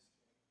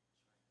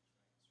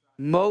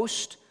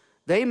 Most,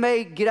 they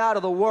may get out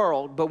of the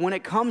world, but when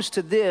it comes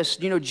to this,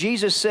 you know,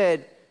 Jesus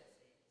said,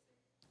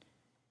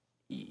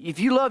 if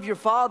you love your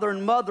father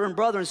and mother and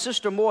brother and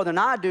sister more than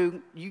I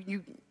do,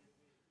 you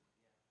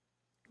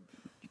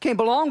can't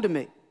belong to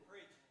me.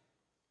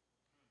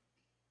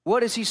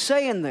 What is he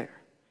saying there?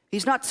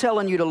 He's not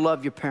telling you to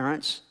love your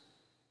parents.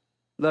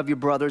 Love your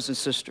brothers and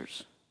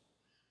sisters.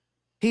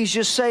 He's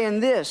just saying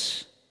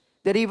this,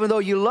 that even though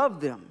you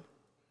love them,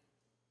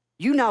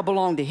 you now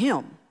belong to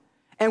him.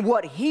 And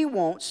what he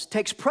wants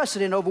takes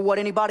precedent over what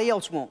anybody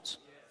else wants.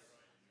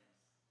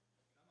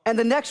 And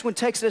the next one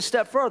takes it a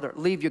step further.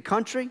 Leave your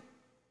country,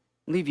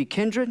 leave your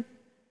kindred,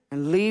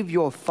 and leave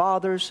your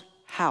father's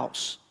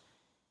house.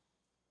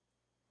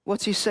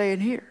 What's he saying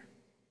here?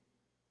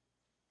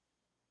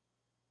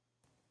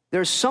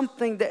 There's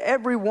something that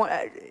every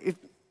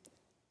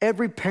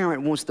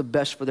parent wants the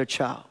best for their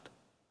child.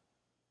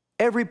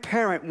 Every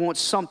parent wants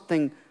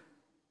something,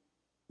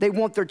 they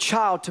want their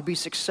child to be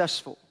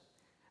successful.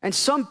 And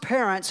some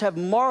parents have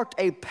marked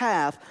a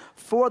path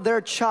for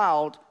their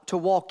child to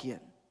walk in.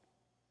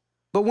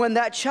 But when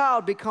that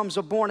child becomes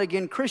a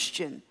born-again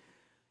Christian,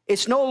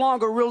 it's no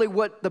longer really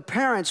what the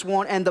parents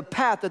want and the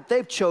path that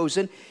they've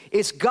chosen.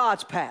 It's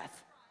God's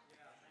path.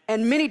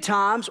 And many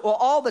times, or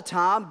all the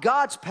time,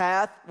 God's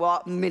path,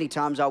 well, many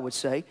times I would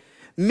say,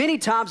 many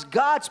times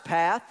God's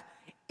path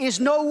is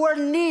nowhere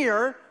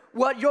near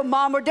what your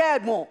mom or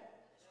dad want.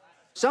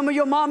 Some of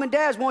your mom and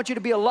dads want you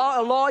to be a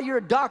lawyer,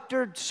 a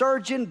doctor,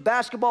 surgeon,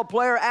 basketball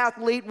player,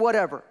 athlete,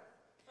 whatever.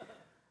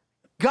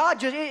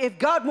 If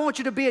God wants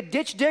you to be a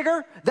ditch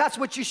digger, that's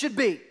what you should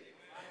be.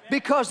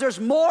 Because there's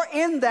more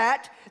in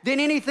that than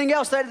anything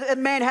else that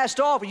man has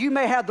to offer. You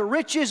may have the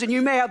riches and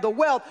you may have the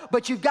wealth,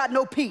 but you've got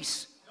no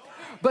peace.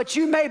 But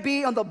you may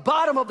be on the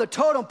bottom of the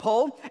totem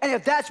pole, and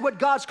if that's what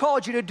God's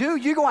called you to do,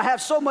 you're going to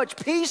have so much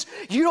peace,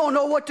 you don't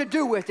know what to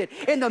do with it.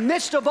 In the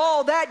midst of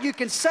all that, you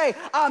can say,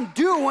 I'm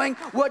doing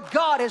what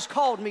God has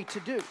called me to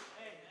do. Amen,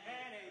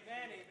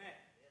 amen, amen.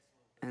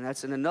 And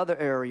that's in another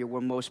area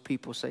where most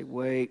people say,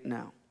 wait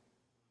now.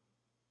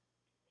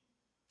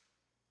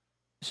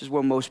 This is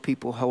where most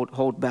people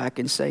hold back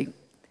and say,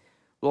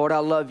 Lord, I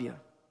love you,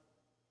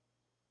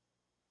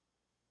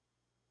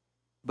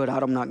 but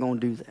I'm not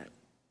going to do that.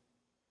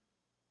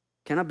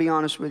 Can I be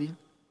honest with you?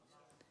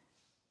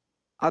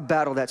 I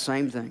battle that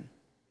same thing.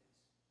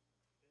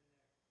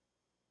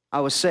 I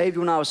was saved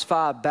when I was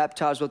 5,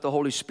 baptized with the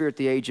Holy Spirit at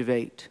the age of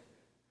 8.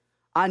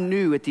 I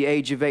knew at the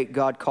age of 8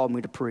 God called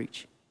me to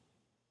preach.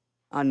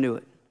 I knew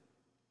it.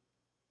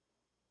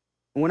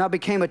 When I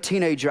became a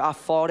teenager, I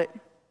fought it.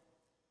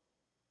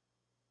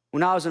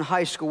 When I was in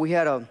high school, we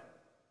had a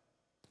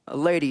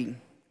lady.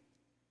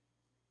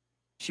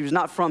 She was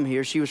not from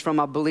here. She was from,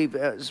 I believe,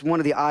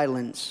 one of the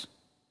islands.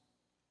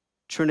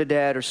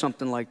 Trinidad or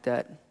something like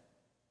that.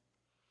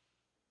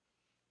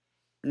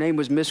 Her name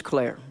was Miss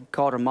Claire. We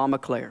called her Mama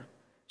Claire.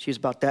 She was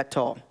about that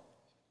tall.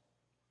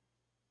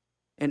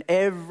 And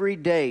every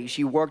day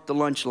she worked the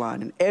lunch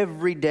line. And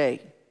every day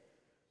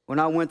when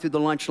I went through the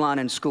lunch line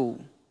in school,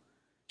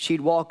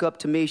 she'd walk up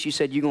to me. She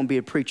said, "You're going to be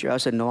a preacher." I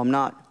said, "No, I'm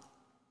not."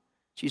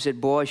 She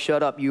said, "Boy,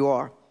 shut up, you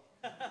are."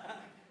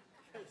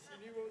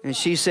 And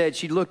she said,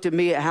 she looked at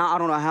me, I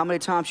don't know how many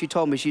times she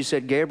told me, she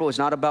said, "Gabriel, it's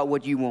not about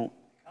what you want.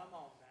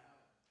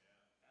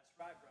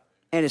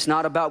 And it's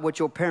not about what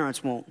your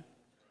parents want.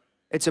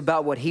 It's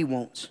about what he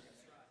wants."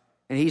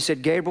 And he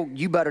said, "Gabriel,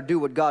 you better do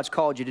what God's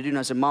called you to do." And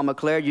I said, "Mama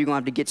Claire, you're going to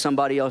have to get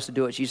somebody else to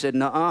do it." She said,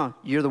 "Nuh-uh,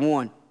 you're the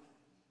one."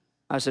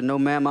 I said, "No,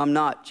 ma'am, I'm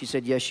not." She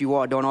said, "Yes, you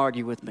are. Don't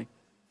argue with me."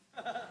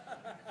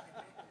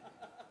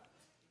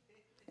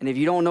 And if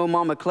you don't know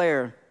Mama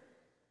Claire,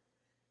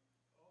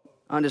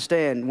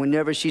 understand,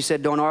 whenever she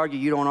said don't argue,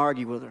 you don't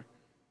argue with her.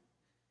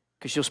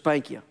 Because she'll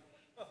spank you.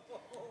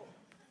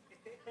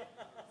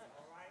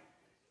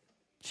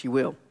 She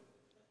will.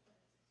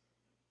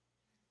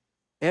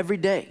 Every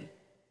day,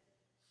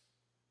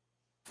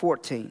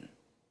 14,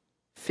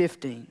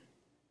 15,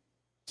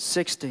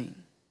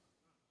 16,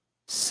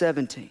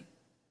 17,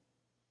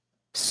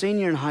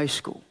 senior in high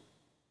school,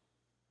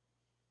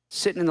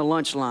 sitting in the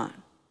lunch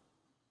line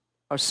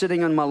or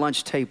sitting on my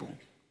lunch table,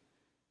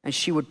 and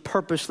she would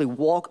purposely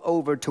walk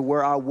over to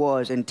where I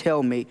was and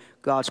tell me,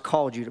 "God's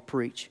called you to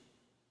preach."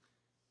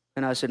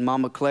 And I said,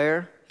 "Mama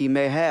Claire, he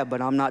may have,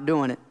 but I'm not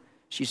doing it."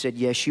 She said,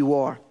 "Yes, you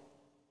are."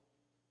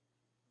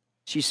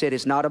 She said,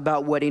 "It's not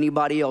about what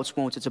anybody else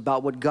wants. It's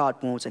about what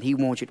God wants, and he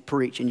wants you to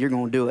preach, and you're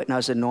going to do it." And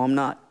I said, "No, I'm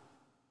not."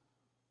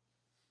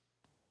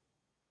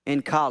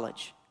 In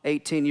college,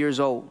 18 years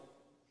old,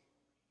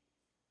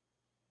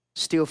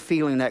 still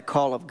feeling that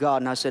call of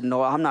God. And I said,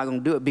 "No, I'm not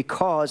going to do it,"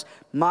 because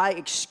my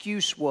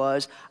excuse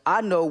was, I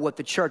know what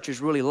the church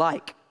is really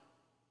like.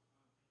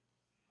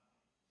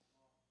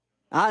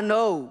 I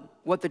know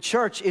what the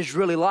church is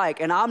really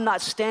like, and I'm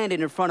not standing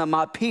in front of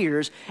my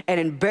peers and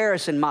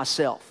embarrassing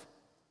myself.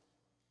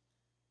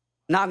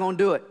 Not going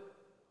to do it.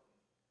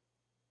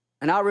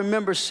 And I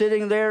remember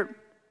sitting there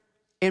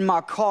in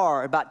my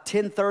car about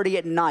 10:30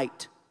 at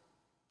night,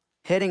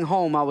 heading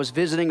home. I was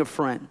visiting a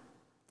friend.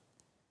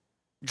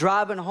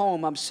 Driving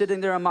home, I'm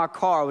sitting there in my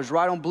car. I was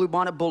right on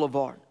Bluebonnet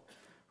Boulevard,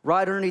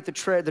 right underneath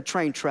the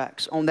train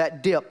tracks on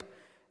that dip.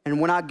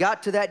 And when I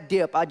got to that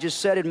dip, I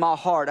just said in my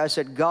heart, I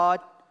said,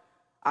 "God,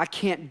 I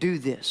can't do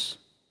this.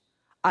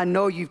 I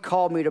know you've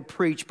called me to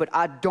preach, but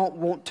I don't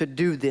want to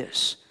do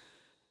this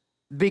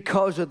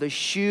because of the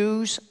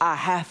shoes I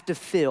have to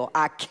fill.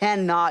 I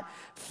cannot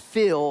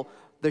fill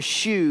the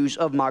shoes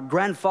of my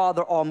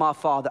grandfather or my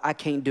father. I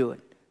can't do it.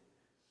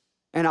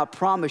 And I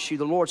promise you,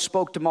 the Lord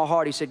spoke to my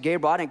heart. He said,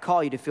 Gabriel, I didn't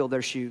call you to fill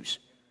their shoes.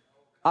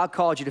 I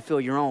called you to fill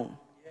your own.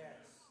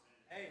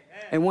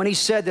 And when he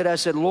said that, I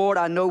said, Lord,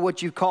 I know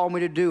what you've called me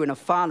to do, and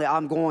finally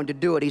I'm going to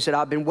do it. He said,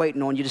 I've been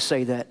waiting on you to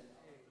say that.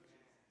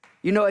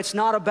 You know, it's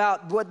not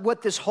about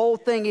what this whole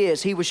thing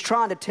is. He was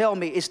trying to tell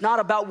me it's not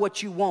about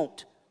what you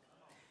want.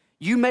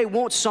 You may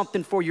want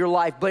something for your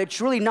life, but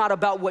it's really not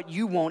about what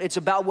you want. It's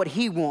about what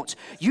he wants.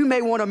 You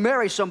may want to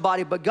marry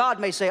somebody, but God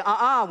may say,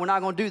 we're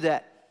not going to do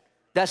that.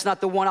 That's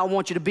not the one I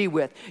want you to be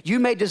with. You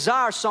may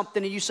desire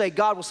something, and you say,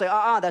 God will say,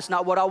 that's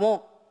not what I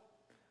want.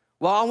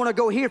 Well, I want to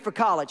go here for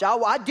college.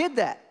 I did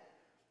that.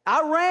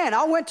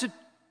 I went to,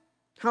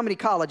 how many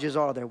colleges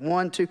are there?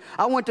 1, 2.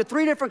 I went to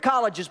 3 different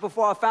colleges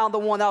before I found the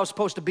one that I was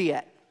supposed to be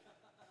at.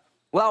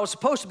 Well, I was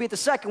supposed to be at the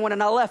second one,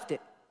 and I left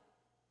it,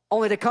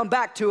 only to come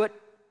back to it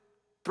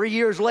 3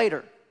 years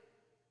later.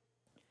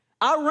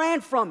 I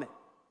ran from it.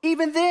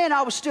 Even then,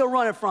 I was still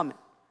running from it.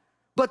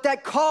 But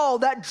that call,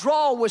 that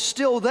draw was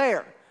still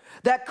there.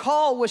 That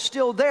call was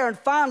still there, and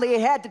finally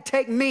it had to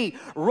take me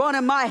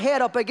running my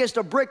head up against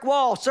a brick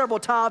wall several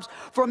times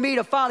for me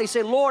to finally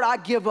say, Lord, I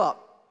give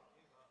up.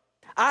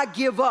 I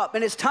give up.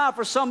 And it's time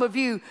for some of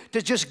you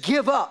to just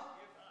give up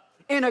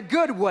in a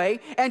good way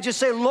and just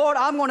say, Lord,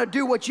 I'm going to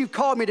do what you've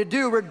called me to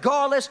do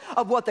regardless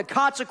of what the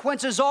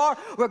consequences are.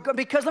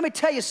 Because let me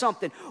tell you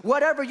something,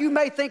 whatever you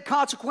may think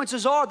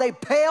consequences are, they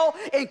pale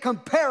in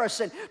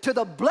comparison to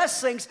the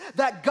blessings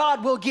that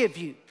God will give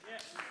you.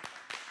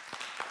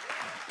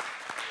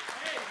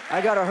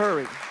 I got to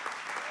hurry.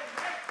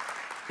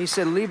 He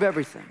said, leave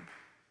everything.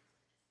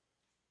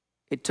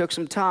 It took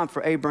some time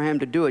for Abraham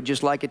to do it,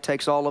 just like it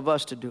takes all of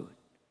us to do it.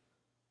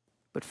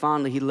 But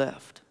finally, he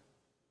left.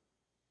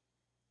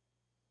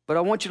 But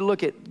I want you to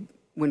look at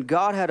when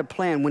God had a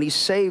plan, when he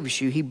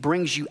saves you, he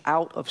brings you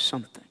out of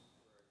something.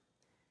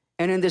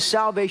 And in this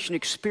salvation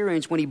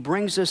experience, when he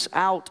brings us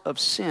out of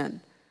sin,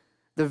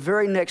 the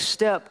very next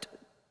step,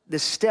 the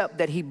step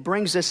that he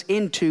brings us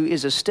into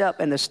is a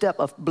step, and the step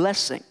of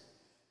blessing.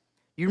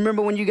 You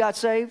remember when you got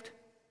saved?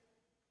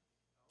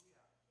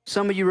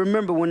 Some of you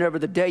remember whenever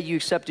the day you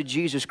accepted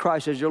Jesus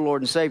Christ as your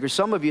Lord and Savior.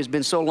 Some of you, it's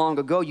been so long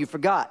ago you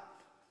forgot.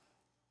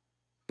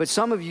 But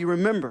some of you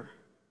remember.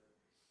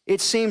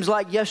 It seems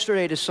like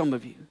yesterday to some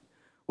of you.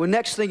 Well,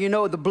 next thing you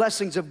know, the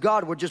blessings of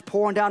God were just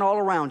pouring down all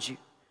around you.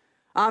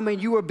 I mean,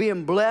 you were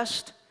being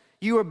blessed.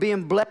 You were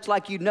being blessed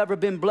like you'd never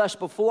been blessed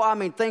before. I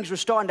mean, things were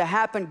starting to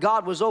happen.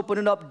 God was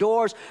opening up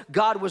doors.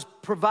 God was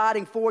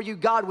providing for you.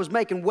 God was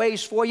making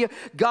ways for you.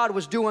 God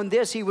was doing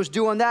this. He was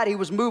doing that. He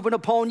was moving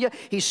upon you.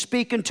 He's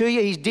speaking to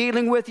you. He's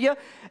dealing with you.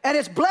 And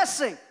it's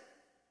blessing.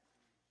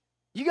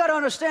 You got to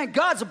understand,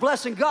 God's a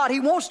blessing God. He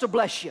wants to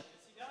bless you.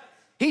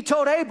 He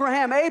told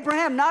Abraham,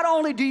 Abraham, not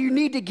only do you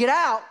need to get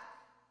out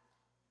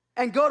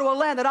and go to a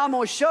land that I'm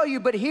going to show you,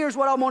 but here's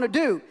what I'm going to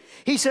do.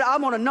 He said,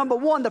 I'm going to, number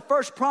one, the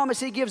first promise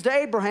he gives to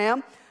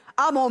Abraham,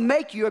 I'm going to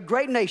make you a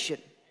great nation.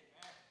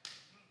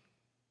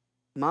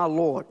 My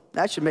Lord,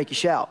 that should make you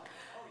shout.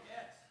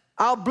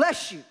 I'll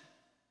bless you.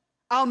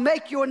 I'll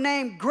make your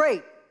name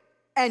great,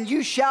 and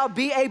you shall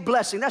be a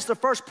blessing. That's the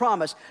first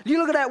promise. You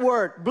look at that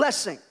word,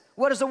 blessing.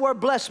 What does the word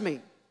bless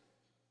mean?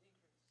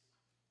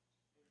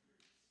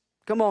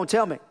 Come on,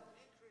 tell me.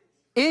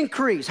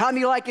 Increase. How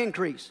many like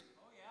increase?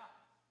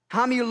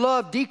 How many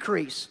love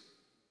decrease?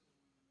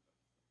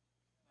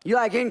 You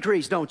like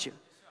increase, don't you?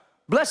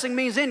 Blessing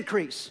means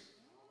increase.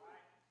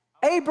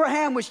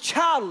 Abraham was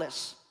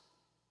childless,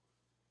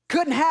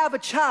 couldn't have a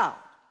child,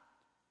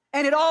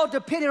 and it all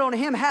depended on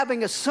him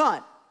having a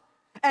son.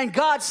 And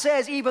God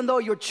says, even though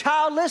you're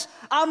childless,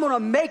 I'm going to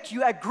make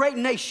you a great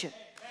nation.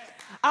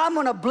 I'm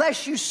going to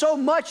bless you so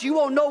much you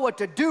won't know what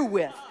to do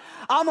with.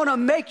 I'm going to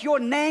make your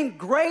name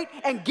great,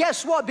 and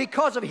guess what?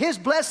 Because of his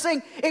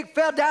blessing, it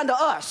fell down to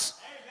us.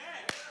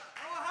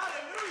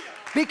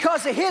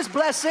 Because of his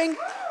blessing,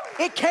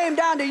 it came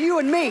down to you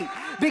and me.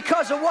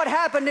 Because of what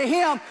happened to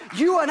him,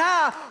 you and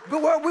I,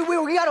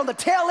 we got on the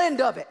tail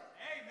end of it.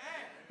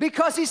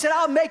 Because he said,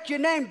 I'll make your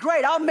name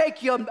great. I'll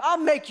make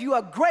you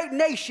a great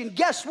nation.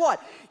 Guess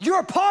what? You're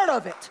a part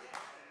of it.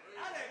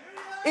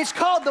 It's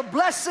called the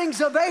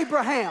blessings of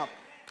Abraham.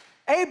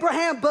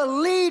 Abraham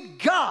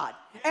believed God,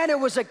 and it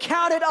was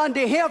accounted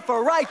unto him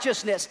for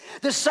righteousness.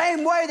 The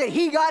same way that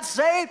he got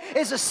saved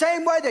is the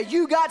same way that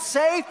you got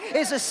saved,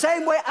 is the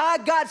same way I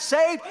got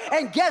saved.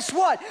 And guess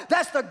what?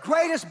 That's the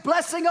greatest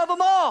blessing of them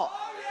all.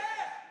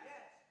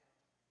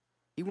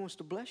 He wants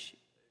to bless you.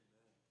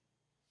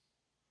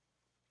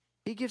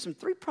 He gives him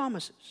 3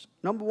 promises.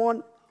 Number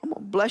one, I'm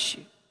going to bless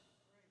you.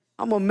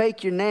 I'm going to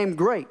make your name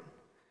great.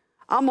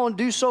 I'm going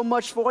to do so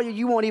much for you,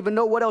 you won't even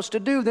know what else to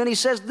do. Then he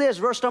says this,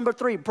 verse number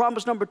 3,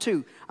 promise number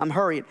 2. I'm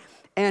hurrying.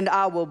 And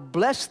I will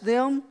bless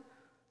them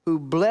who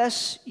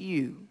bless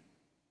you,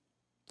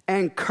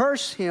 and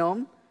curse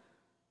him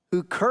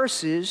who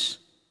curses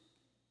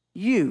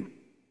you.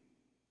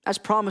 That's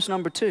promise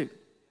number 2.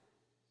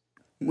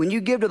 When you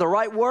give to the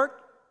right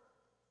work,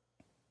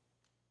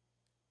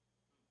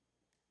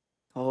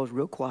 oh, it's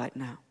real quiet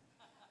now.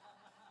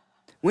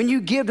 When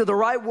you give to the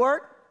right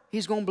work,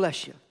 he's going to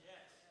bless you.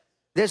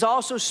 This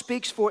also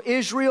speaks for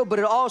Israel, but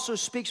it also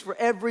speaks for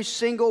every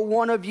single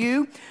one of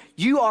you.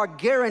 You are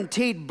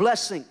guaranteed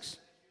blessings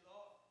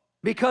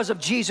because of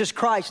Jesus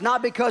Christ,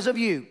 not because of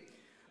you,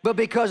 but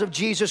because of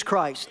Jesus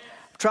Christ.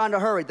 I'm trying to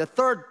hurry. The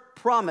third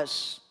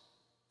promise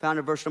found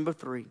in verse number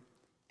 3,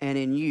 and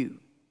in you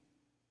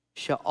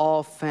shall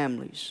all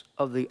families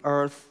of the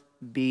earth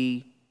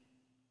be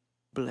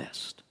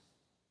blessed.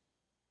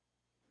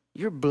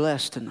 You're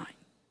blessed tonight.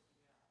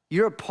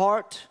 You're a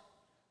part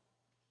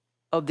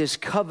of this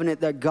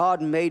covenant that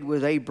God made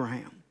with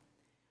Abraham.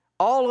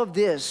 All of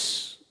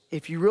this,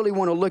 if you really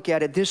want to look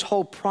at it, this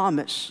whole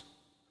promise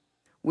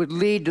would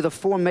lead to the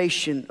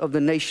formation of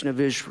the nation of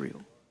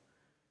Israel.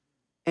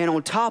 And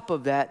on top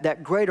of that,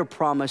 that greater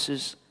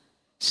promises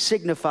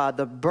signify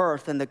the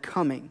birth and the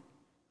coming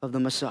of the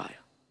Messiah,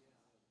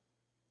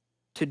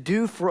 to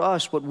do for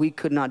us what we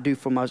could not do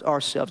for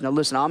ourselves. Now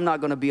listen, I'm not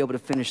going to be able to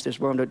finish this.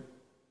 We're going to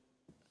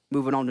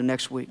move it on to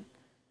next week.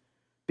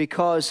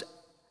 Because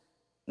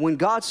when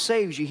God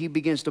saves you, he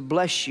begins to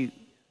bless you.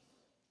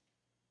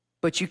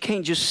 But you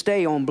can't just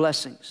stay on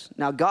blessings.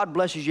 Now, God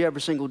blesses you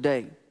every single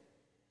day.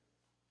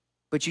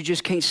 But you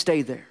just can't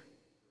stay there.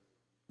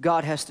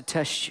 God has to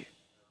test you.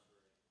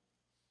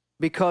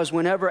 Because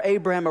whenever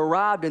Abraham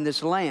arrived in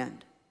this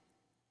land,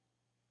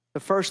 the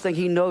first thing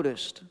he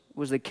noticed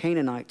was the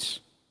Canaanites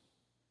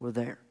were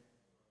there.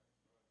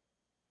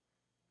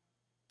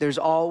 There's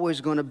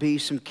always going to be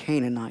some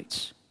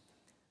Canaanites,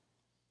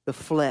 the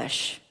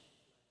flesh,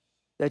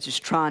 that's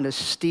just trying to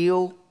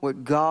steal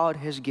what God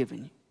has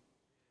given you.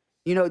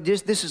 You know,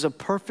 this is a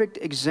perfect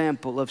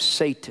example of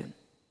Satan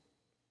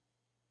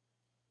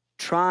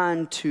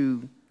trying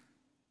to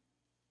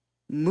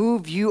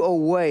move you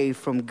away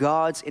from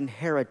God's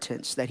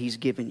inheritance that he's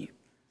given you.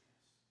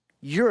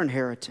 Your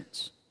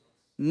inheritance,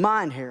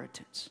 my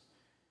inheritance,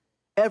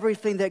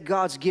 everything that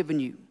God's given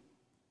you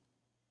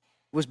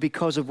was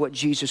because of what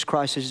Jesus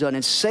Christ has done.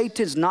 And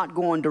Satan's not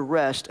going to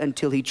rest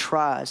until he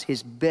tries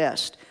his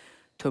best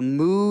to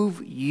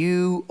move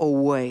you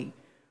away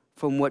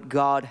from what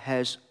God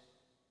has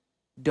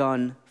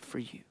done for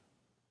you.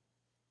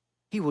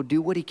 He will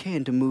do what he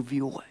can to move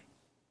you away.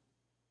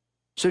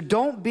 So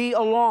don't be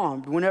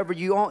alarmed whenever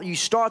you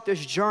start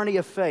this journey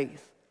of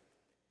faith.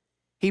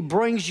 He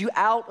brings you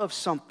out of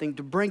something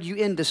to bring you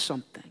into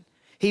something.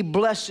 He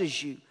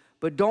blesses you.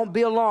 But don't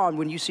be alarmed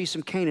when you see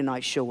some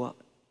Canaanites show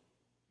up.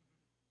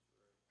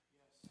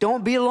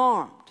 Don't be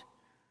alarmed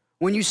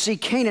when you see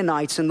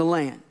Canaanites in the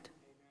land.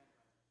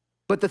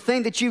 But the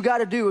thing that you got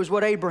to do is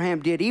what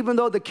Abraham did. Even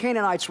though the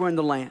Canaanites were in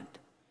the land,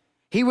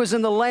 he was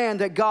in the land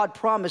that God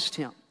promised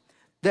him,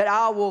 that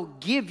I will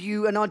give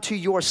you and unto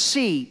your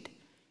seed.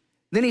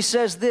 Then he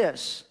says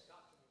this,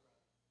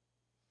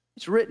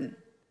 it's written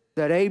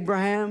that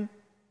Abraham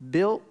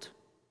built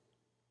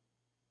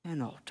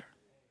an altar.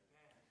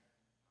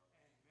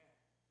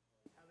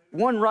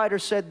 One writer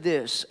said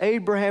this,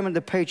 Abraham and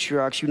the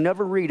patriarchs, you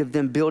never read of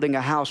them building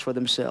a house for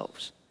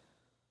themselves,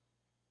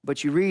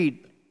 but you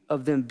read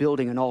of them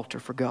building an altar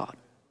for God.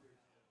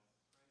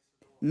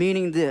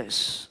 Meaning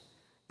this,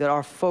 that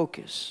our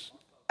focus,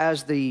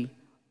 as the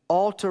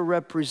altar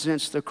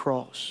represents the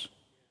cross,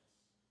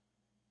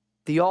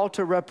 the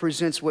altar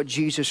represents what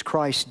Jesus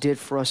Christ did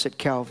for us at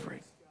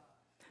Calvary.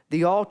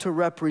 The altar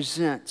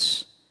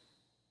represents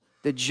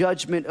the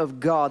judgment of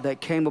God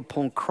that came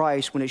upon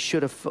Christ when it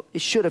should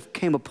have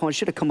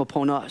come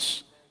upon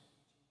us.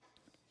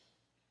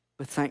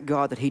 But thank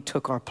God that he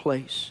took our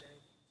place.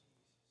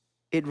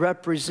 It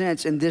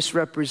represents, and this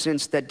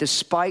represents that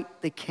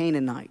despite the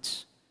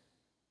Canaanites,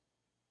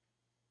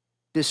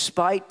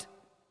 despite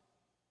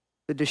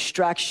the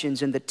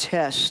distractions and the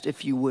test,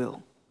 if you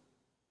will,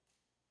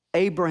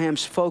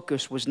 Abraham's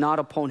focus was not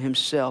upon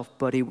himself,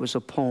 but he was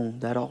upon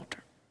that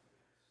altar.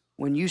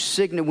 When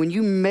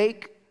you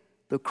make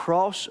the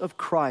cross of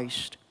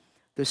Christ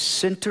the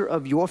center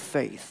of your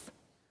faith,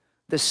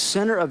 the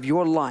center of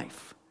your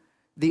life,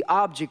 the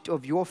object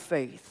of your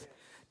faith,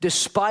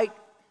 despite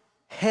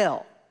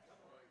hell,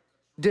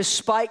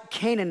 despite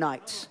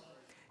Canaanites,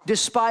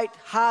 despite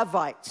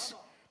Hivites,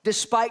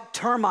 despite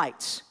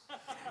termites,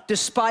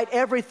 despite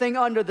everything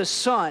under the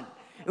sun,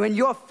 when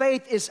your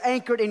faith is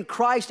anchored in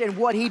Christ and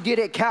what he did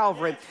at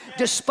Calvary,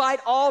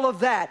 despite all of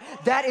that,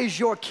 that is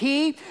your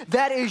key,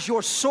 that is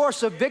your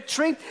source of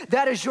victory,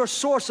 that is your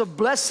source of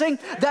blessing,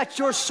 that's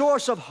your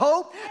source of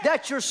hope,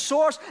 that's your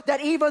source that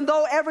even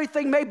though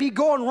everything may be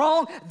going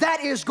wrong,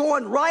 that is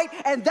going right,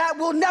 and that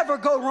will never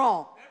go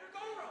wrong.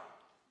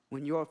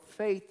 When your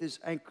faith is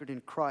anchored in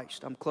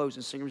Christ, I'm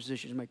closing, sing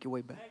musicians, make your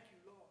way back.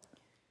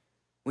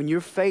 When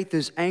your faith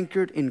is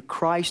anchored in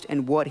Christ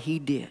and what he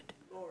did,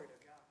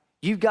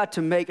 you've got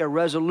to make a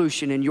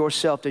resolution in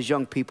yourself as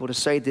young people to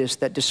say this,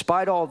 that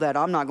despite all that,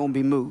 I'm not going to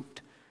be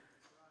moved.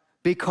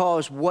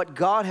 Because what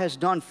God has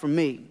done for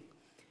me,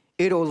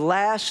 it'll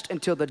last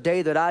until the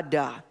day that I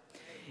die.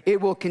 It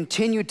will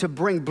continue to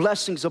bring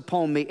blessings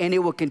upon me, and it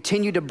will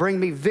continue to bring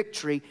me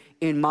victory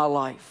in my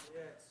life.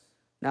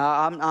 Now,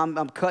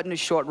 I'm cutting it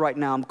short right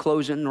now. I'm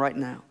closing right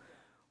now.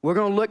 We're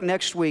going to look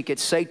next week at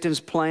Satan's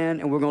plan,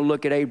 and we're going to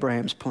look at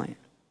Abraham's plan.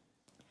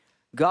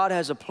 God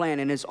has a plan,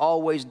 and it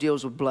always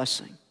deals with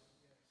blessing.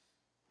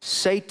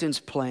 Satan's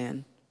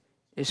plan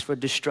is for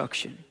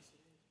destruction.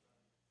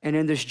 And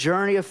in this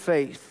journey of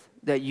faith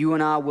that you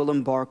and I will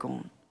embark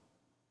on,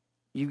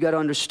 you've got to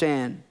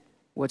understand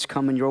what's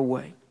coming your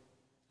way.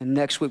 And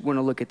next week, we're going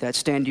to look at that.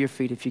 Stand to your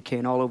feet if you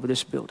can, all over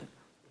this building.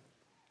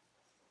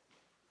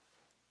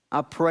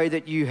 I pray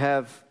that you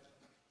have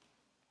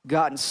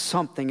gotten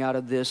something out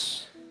of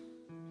this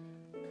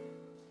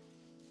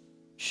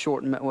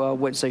short, well, I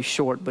wouldn't say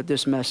short, but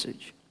this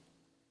message.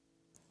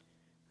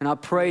 And I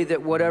pray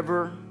that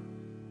whatever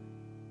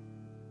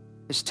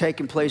is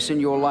taking place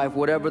in your life,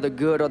 whatever the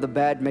good or the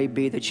bad may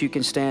be, that you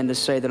can stand to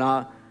say that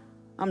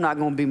I'm not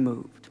going to be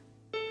moved.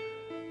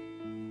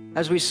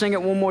 As we sing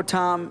it one more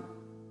time,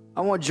 I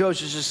want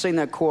Joseph to sing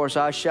that chorus,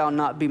 I shall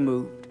not be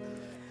moved.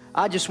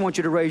 I just want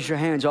you to raise your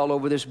hands all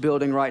over this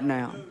building right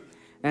now.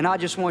 And I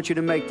just want you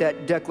to make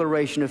that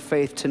declaration of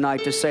faith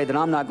tonight to say that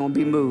I'm not going to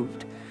be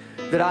moved.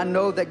 That I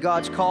know that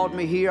God's called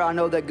me here. I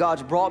know that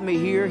God's brought me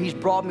here. He's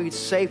brought me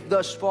safe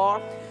thus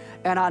far.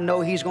 And I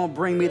know He's going to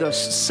bring me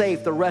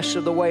safe the rest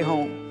of the way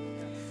home.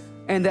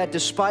 And that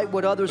despite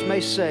what others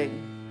may say,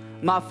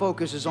 my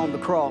focus is on the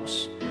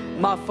cross.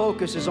 My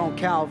focus is on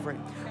Calvary.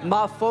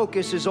 My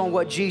focus is on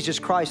what Jesus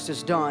Christ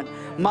has done.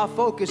 My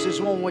focus is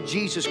on what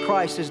Jesus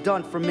Christ has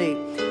done for me.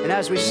 And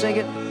as we sing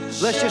it,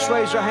 let's just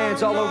raise our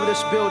hands all over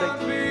this building.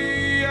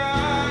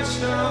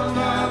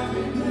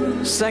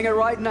 Sing it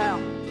right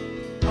now.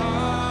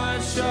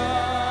 I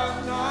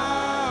shall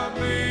not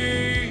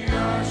be,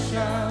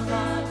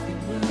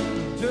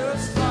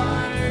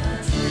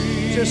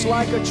 just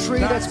like a tree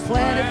that's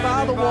planted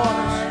by the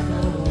waters.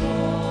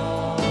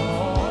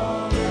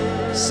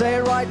 Say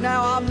it right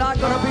now, I'm not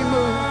going to be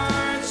moved.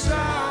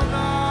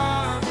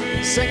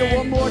 Sing it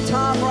one more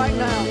time right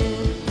now.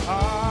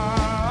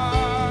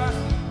 I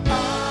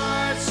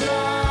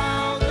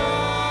shall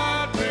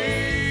not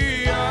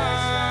be,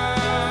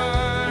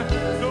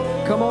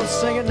 Come on,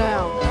 sing it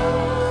now.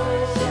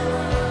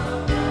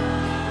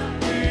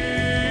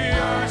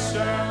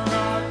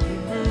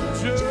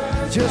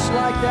 Just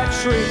like that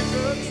tree.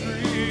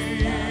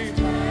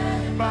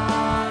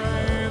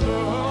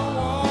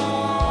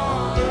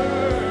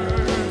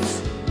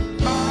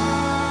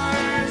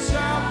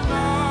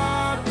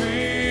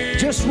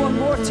 Just one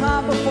more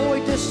time before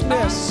we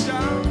dismiss.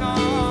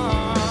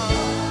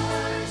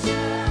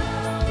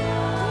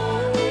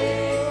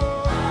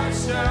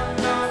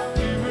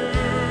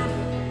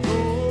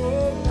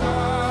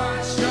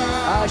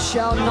 I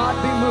shall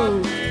not be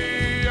moved.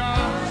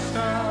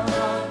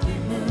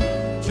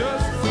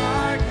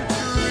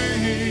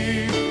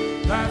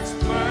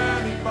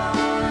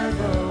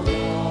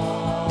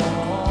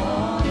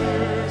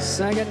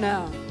 Sing it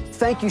now.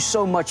 Thank you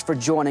so much for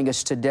joining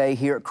us today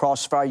here at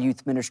Crossfire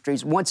Youth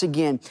Ministries. Once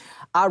again,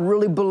 I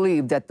really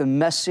believe that the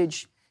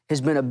message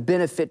has been a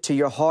benefit to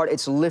your heart.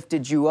 It's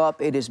lifted you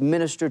up. It has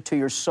ministered to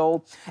your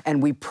soul.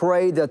 And we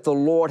pray that the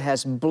Lord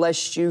has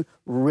blessed you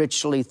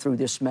richly through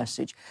this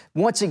message.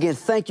 Once again,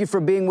 thank you for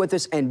being with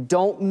us, and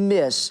don't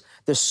miss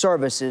the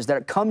services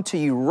that come to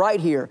you right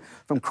here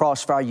from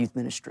Crossfire Youth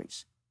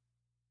Ministries.